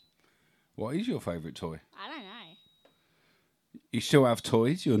toy? What is your favourite toy? I don't know. You still have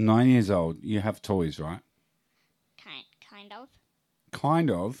toys? You're 9 years old. You have toys, right? Kind of. Kind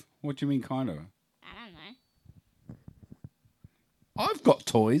of? What do you mean kind of? I don't know. I've got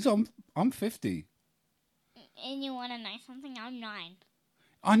toys. I'm 50. And you want to know something? I'm 9.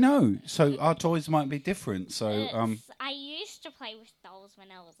 I know. So our toys might be different. So I used to play with dolls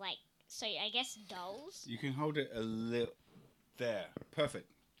when I was like, so I guess dolls. You can hold it a little there. Perfect.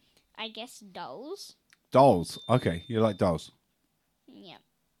 I guess dolls. Dolls. Okay, you like dolls. Yeah.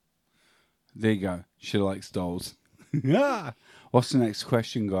 There you go. She likes dolls. What's the next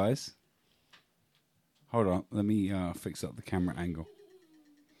question, guys? Hold on. Let me fix up the camera angle.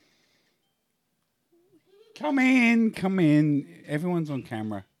 Come in. Everyone's on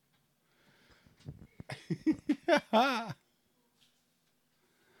camera. You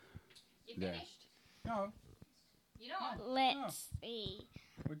finished? No. You're not. Let's see.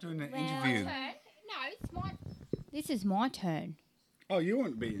 We're doing an interview. No, it's my. This is my turn. Oh, you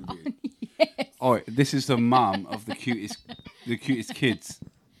want to be interviewed? Yes. Oh, this is the mum of the cutest kids.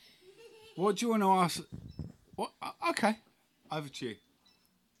 What do you want to ask? What? Okay, over to you.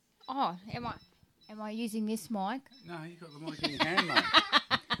 Oh, am I using this mic? No, you got the mic in your hand, mate.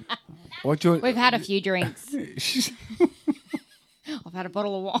 What do you? We've had a few drinks. I've had a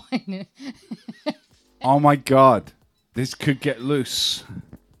bottle of wine. Oh my God, this could get loose.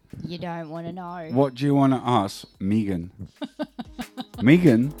 You don't want to know. What do you want to ask, Megan?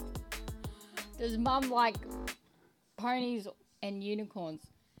 Megan? Does Mum like ponies and unicorns?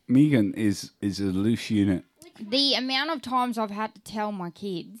 Megan is a loose unit. The amount of times I've had to tell my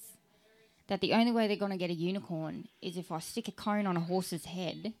kids that the only way they're going to get a unicorn is if I stick a cone on a horse's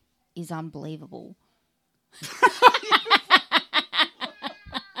head is unbelievable.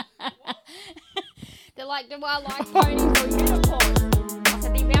 They're like, do I like ponies or unicorns? I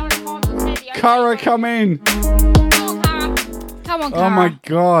said, the amount of times I've said the only Cara, come in. Come on,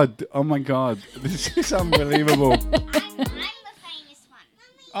 Cara. Oh my God. This is unbelievable.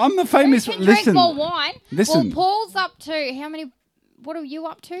 I'm the famous one. Drink more wine. Listen. Well, Paul's up to how many? What are you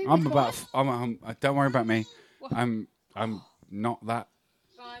up to? I'm don't worry about me. I'm not that.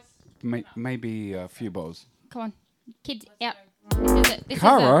 Maybe a few bottles. Come on, kids, out.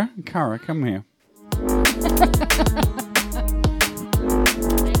 Cara, come here.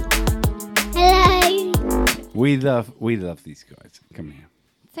 Hello. We love these guys. Come here.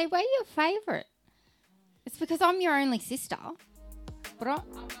 Say, we're your favourite. It's because I'm your only sister. But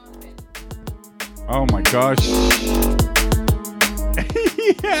oh my gosh.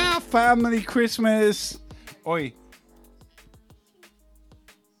 Yeah, family Christmas. Oi.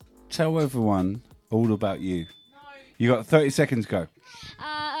 Tell everyone all about you. You got 30 seconds, go.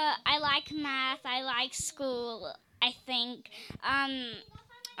 I like math. I like school. I think. I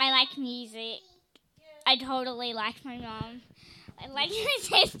like music. I totally like my mom. I like my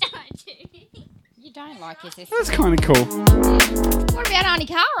sister too. You don't like your sister. That's kind of cool. What about Auntie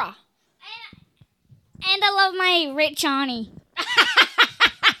Cara? And I love my rich auntie.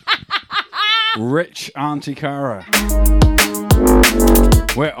 Rich Auntie Cara.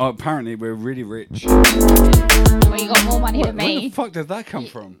 Apparently we're really rich. Well, you got more money than me. Where the fuck did that come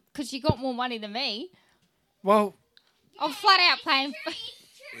from? Because you got more money than me. Well, I'm flat out paying.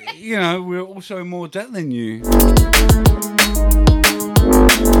 You know, we're also in more debt than you.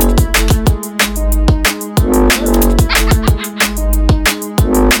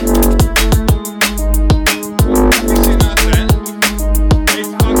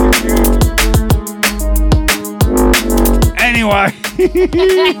 Anyway,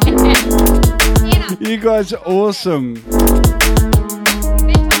 you guys are awesome.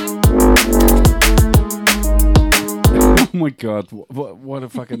 Oh my God, what a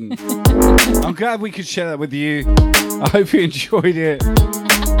fucking... I'm glad we could share that with you. I hope you enjoyed it.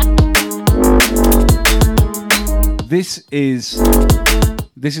 This is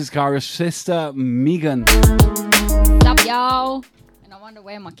Cara's sister, Megan. What's up, y'all? And I wonder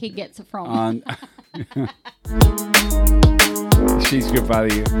where my kid gets it from. She's good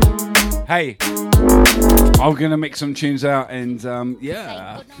value. Hey, I'm going to mix some tunes out and,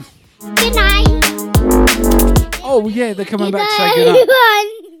 yeah. Good night. Oh, yeah, they're coming back to say good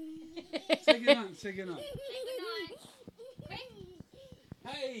night. Say good night, say good night.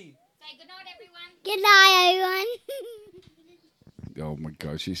 Hey. Say good night, everyone. Good night, everyone. Oh, my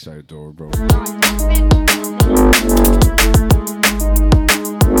God, she's so adorable.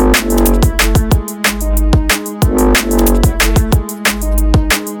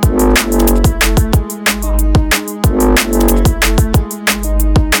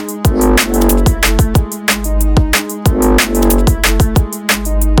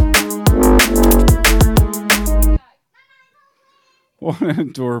 What an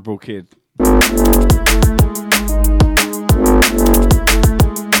adorable kid.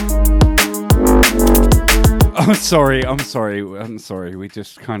 I'm sorry. We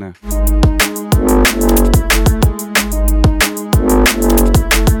just kind of...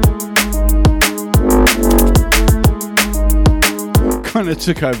 kind of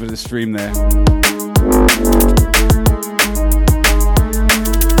took over the stream there.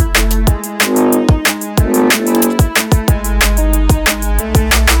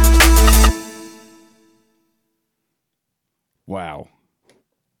 Wow.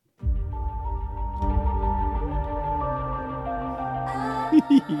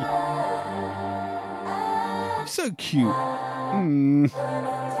 So cute.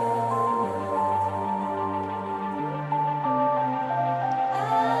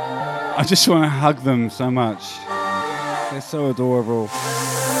 I just want to hug them so much. They're so adorable.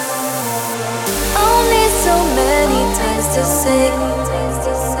 Only so many times to say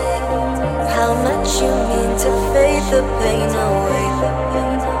how much you mean to fade the pain away.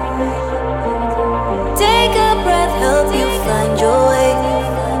 Take a breath, help you find your way.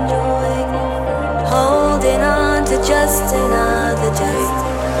 Holding on to just another day.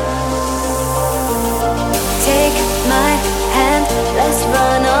 Take my hand, let's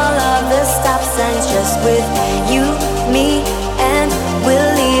run all of the stop signs just with you, me, and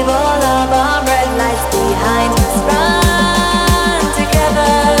we'll leave all of our red lights behind. Let's run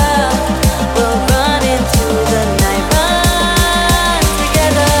together, we'll run into the night. Run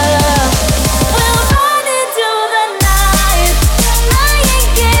together, we'll run into the night. I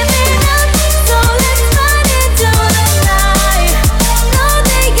ain't giving up, so let's run into the night. Know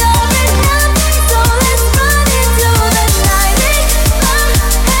that you're enough, so let's run into the night. Take my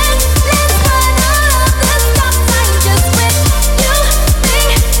hand, let's run all of the stop signs just with you, me,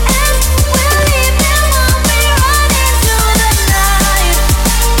 and we'll leave them all. We run into the night.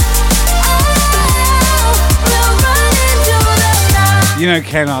 Oh, we'll run into the night. You know,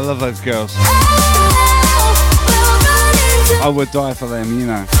 Ken, I love those girls. I would die for them, you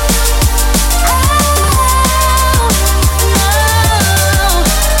know.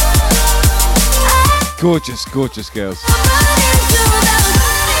 Gorgeous, gorgeous girls.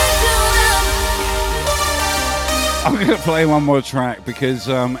 I'm going to play one more track because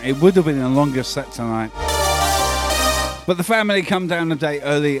it would have been a longer set tonight. But the family come down a day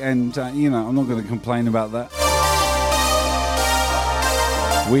early and, you know, I'm not going to complain about that.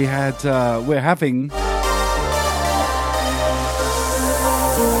 We're having a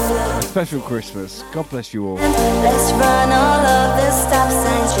special Christmas. God bless you all. Let's run all of the stop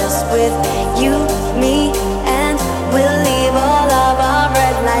signs just with you, me, and we'll leave all of our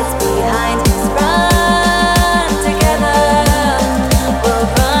red lights behind. Let's run together, we'll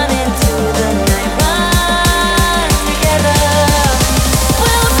run into the night. Run together,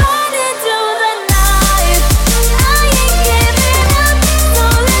 we'll run into the night. I ain't giving up, so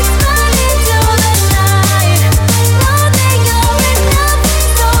let's run into the night. Know that you're enough,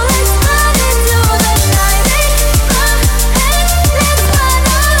 so let's run into the night. Take my hand, let's run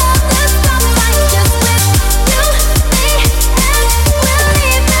all of the stop signs just with you, me, and we'll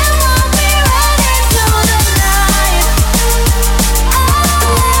leave them all. We run into the night.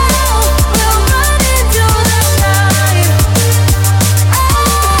 Oh, we'll run into the night. Oh,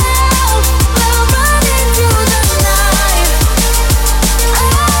 we'll run into the night.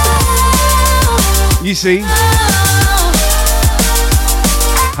 Oh, You see?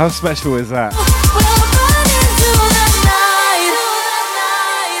 How special is that?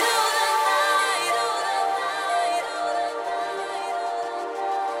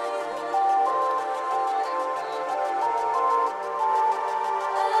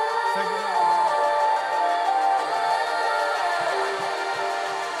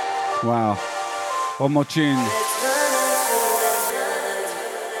 Wow. One more tune.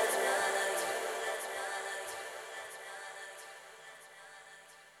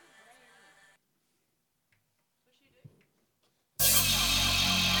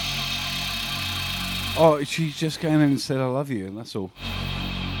 Oh, she just came in and said, I love you, that's all.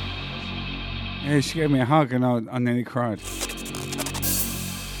 Yeah, she gave me a hug and I nearly cried.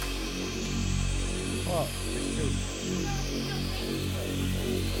 What?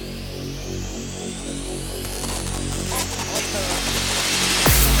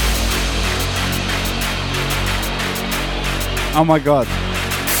 Oh my God.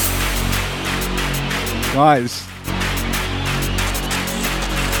 Guys.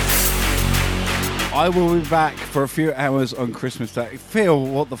 I will be back for a few hours on Christmas Day. Phil,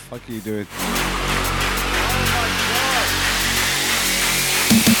 what the fuck are you doing?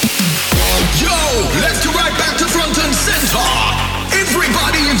 Yo, let's go right back to front and center. It's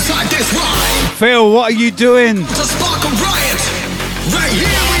Everybody inside this ride. Phil, what are you doing? To spark a riot. Right here,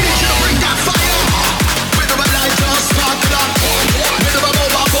 we need you to bring that fire. With a lighter, spark it up. With a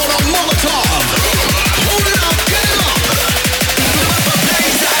mobile phone on Molotov. Hold it up, get it up.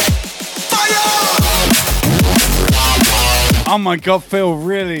 Blaze that fire. Oh my God, Phil,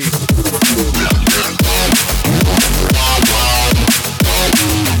 really?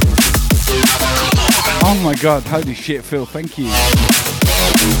 Oh my God, holy shit, Phil, thank you.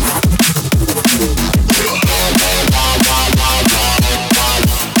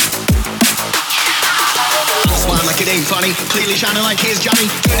 Smile like it ain't funny, clearly shining like here's Johnny.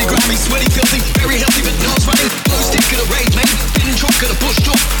 Dirty, grimy, sweaty, filthy, very healthy, but nose funny. Blue stick could have rage, mate. Didn't choke, could have pushed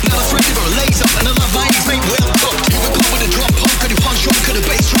up. Not afraid of a laser, and I love ladies, mate, well cooked. You would come with a drum pump, could have punch drunk, could have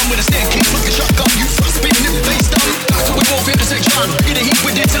bass drum with a staircase, like a shotgun. You thrust spinning it, face down. Back to a wolf intersection. Get a heat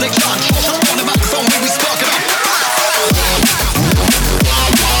with the selection. Shot on the microphone, when we spark it up.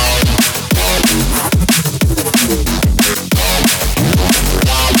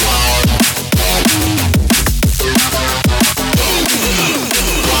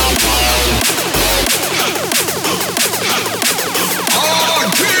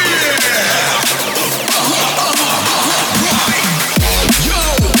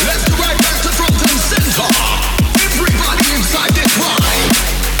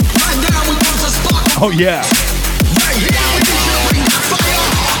 Oh yeah.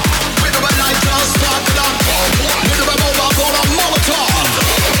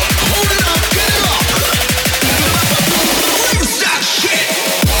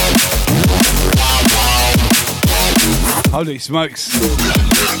 Holy smokes.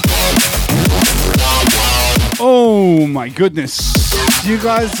 Oh my goodness. You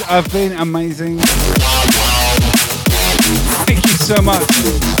guys have been amazing. Thank you so much.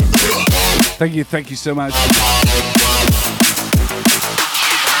 Thank you so much.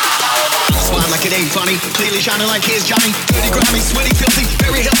 Smile like it ain't funny, clearly shining like here's Johnny. Dirty, grimy, sweaty, filthy,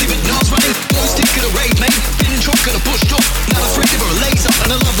 very healthy, but nose running. Blue stick could have rage, mate. Didn't choke, could have pushed up. Not afraid of a laser, and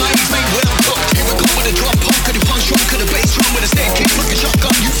I love ladies, mate, well cooked. Here we go with a drum pump, could have punch drunk, could have bass drum with a staircase, like a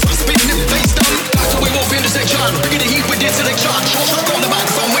shotgun. You thrust spinning it, face down. Back to way off intersection. Bringing the heat with this selection. Shot on the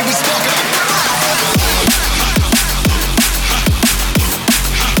microphone when we spark it up.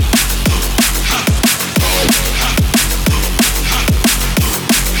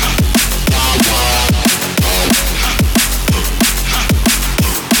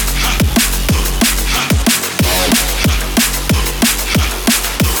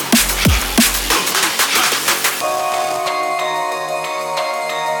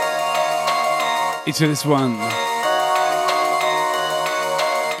 To this one.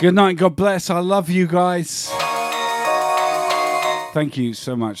 Good night, God bless. I love you guys. Thank you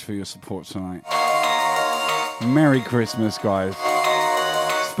so much for your support tonight. Merry Christmas, guys.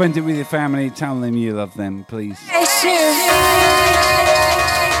 Spend it with your family. Tell them you love them, please.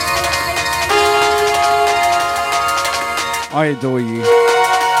 I adore you.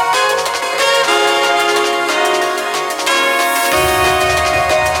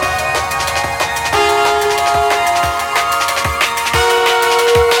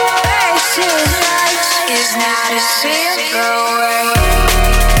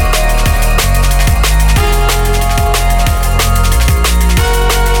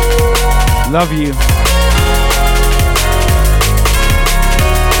 Love you.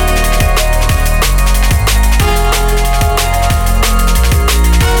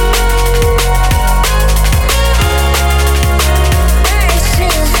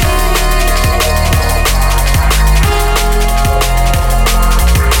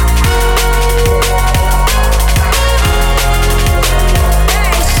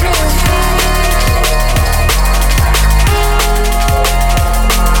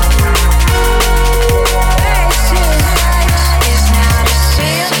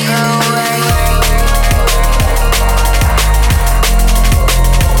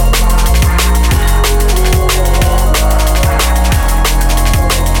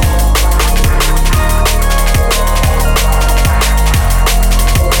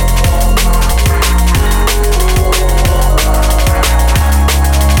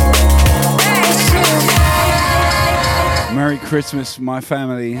 Christmas, my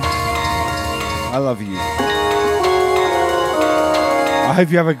family. I love you. I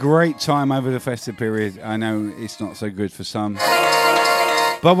hope you have a great time over the festive period. I know it's not so good for some,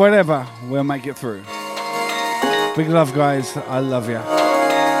 but whatever, we'll make it through. Big love, guys. I love you.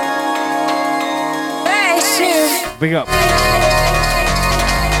 Big up.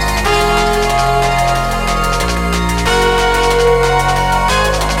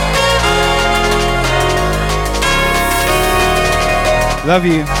 Love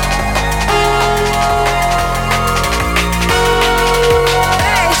you.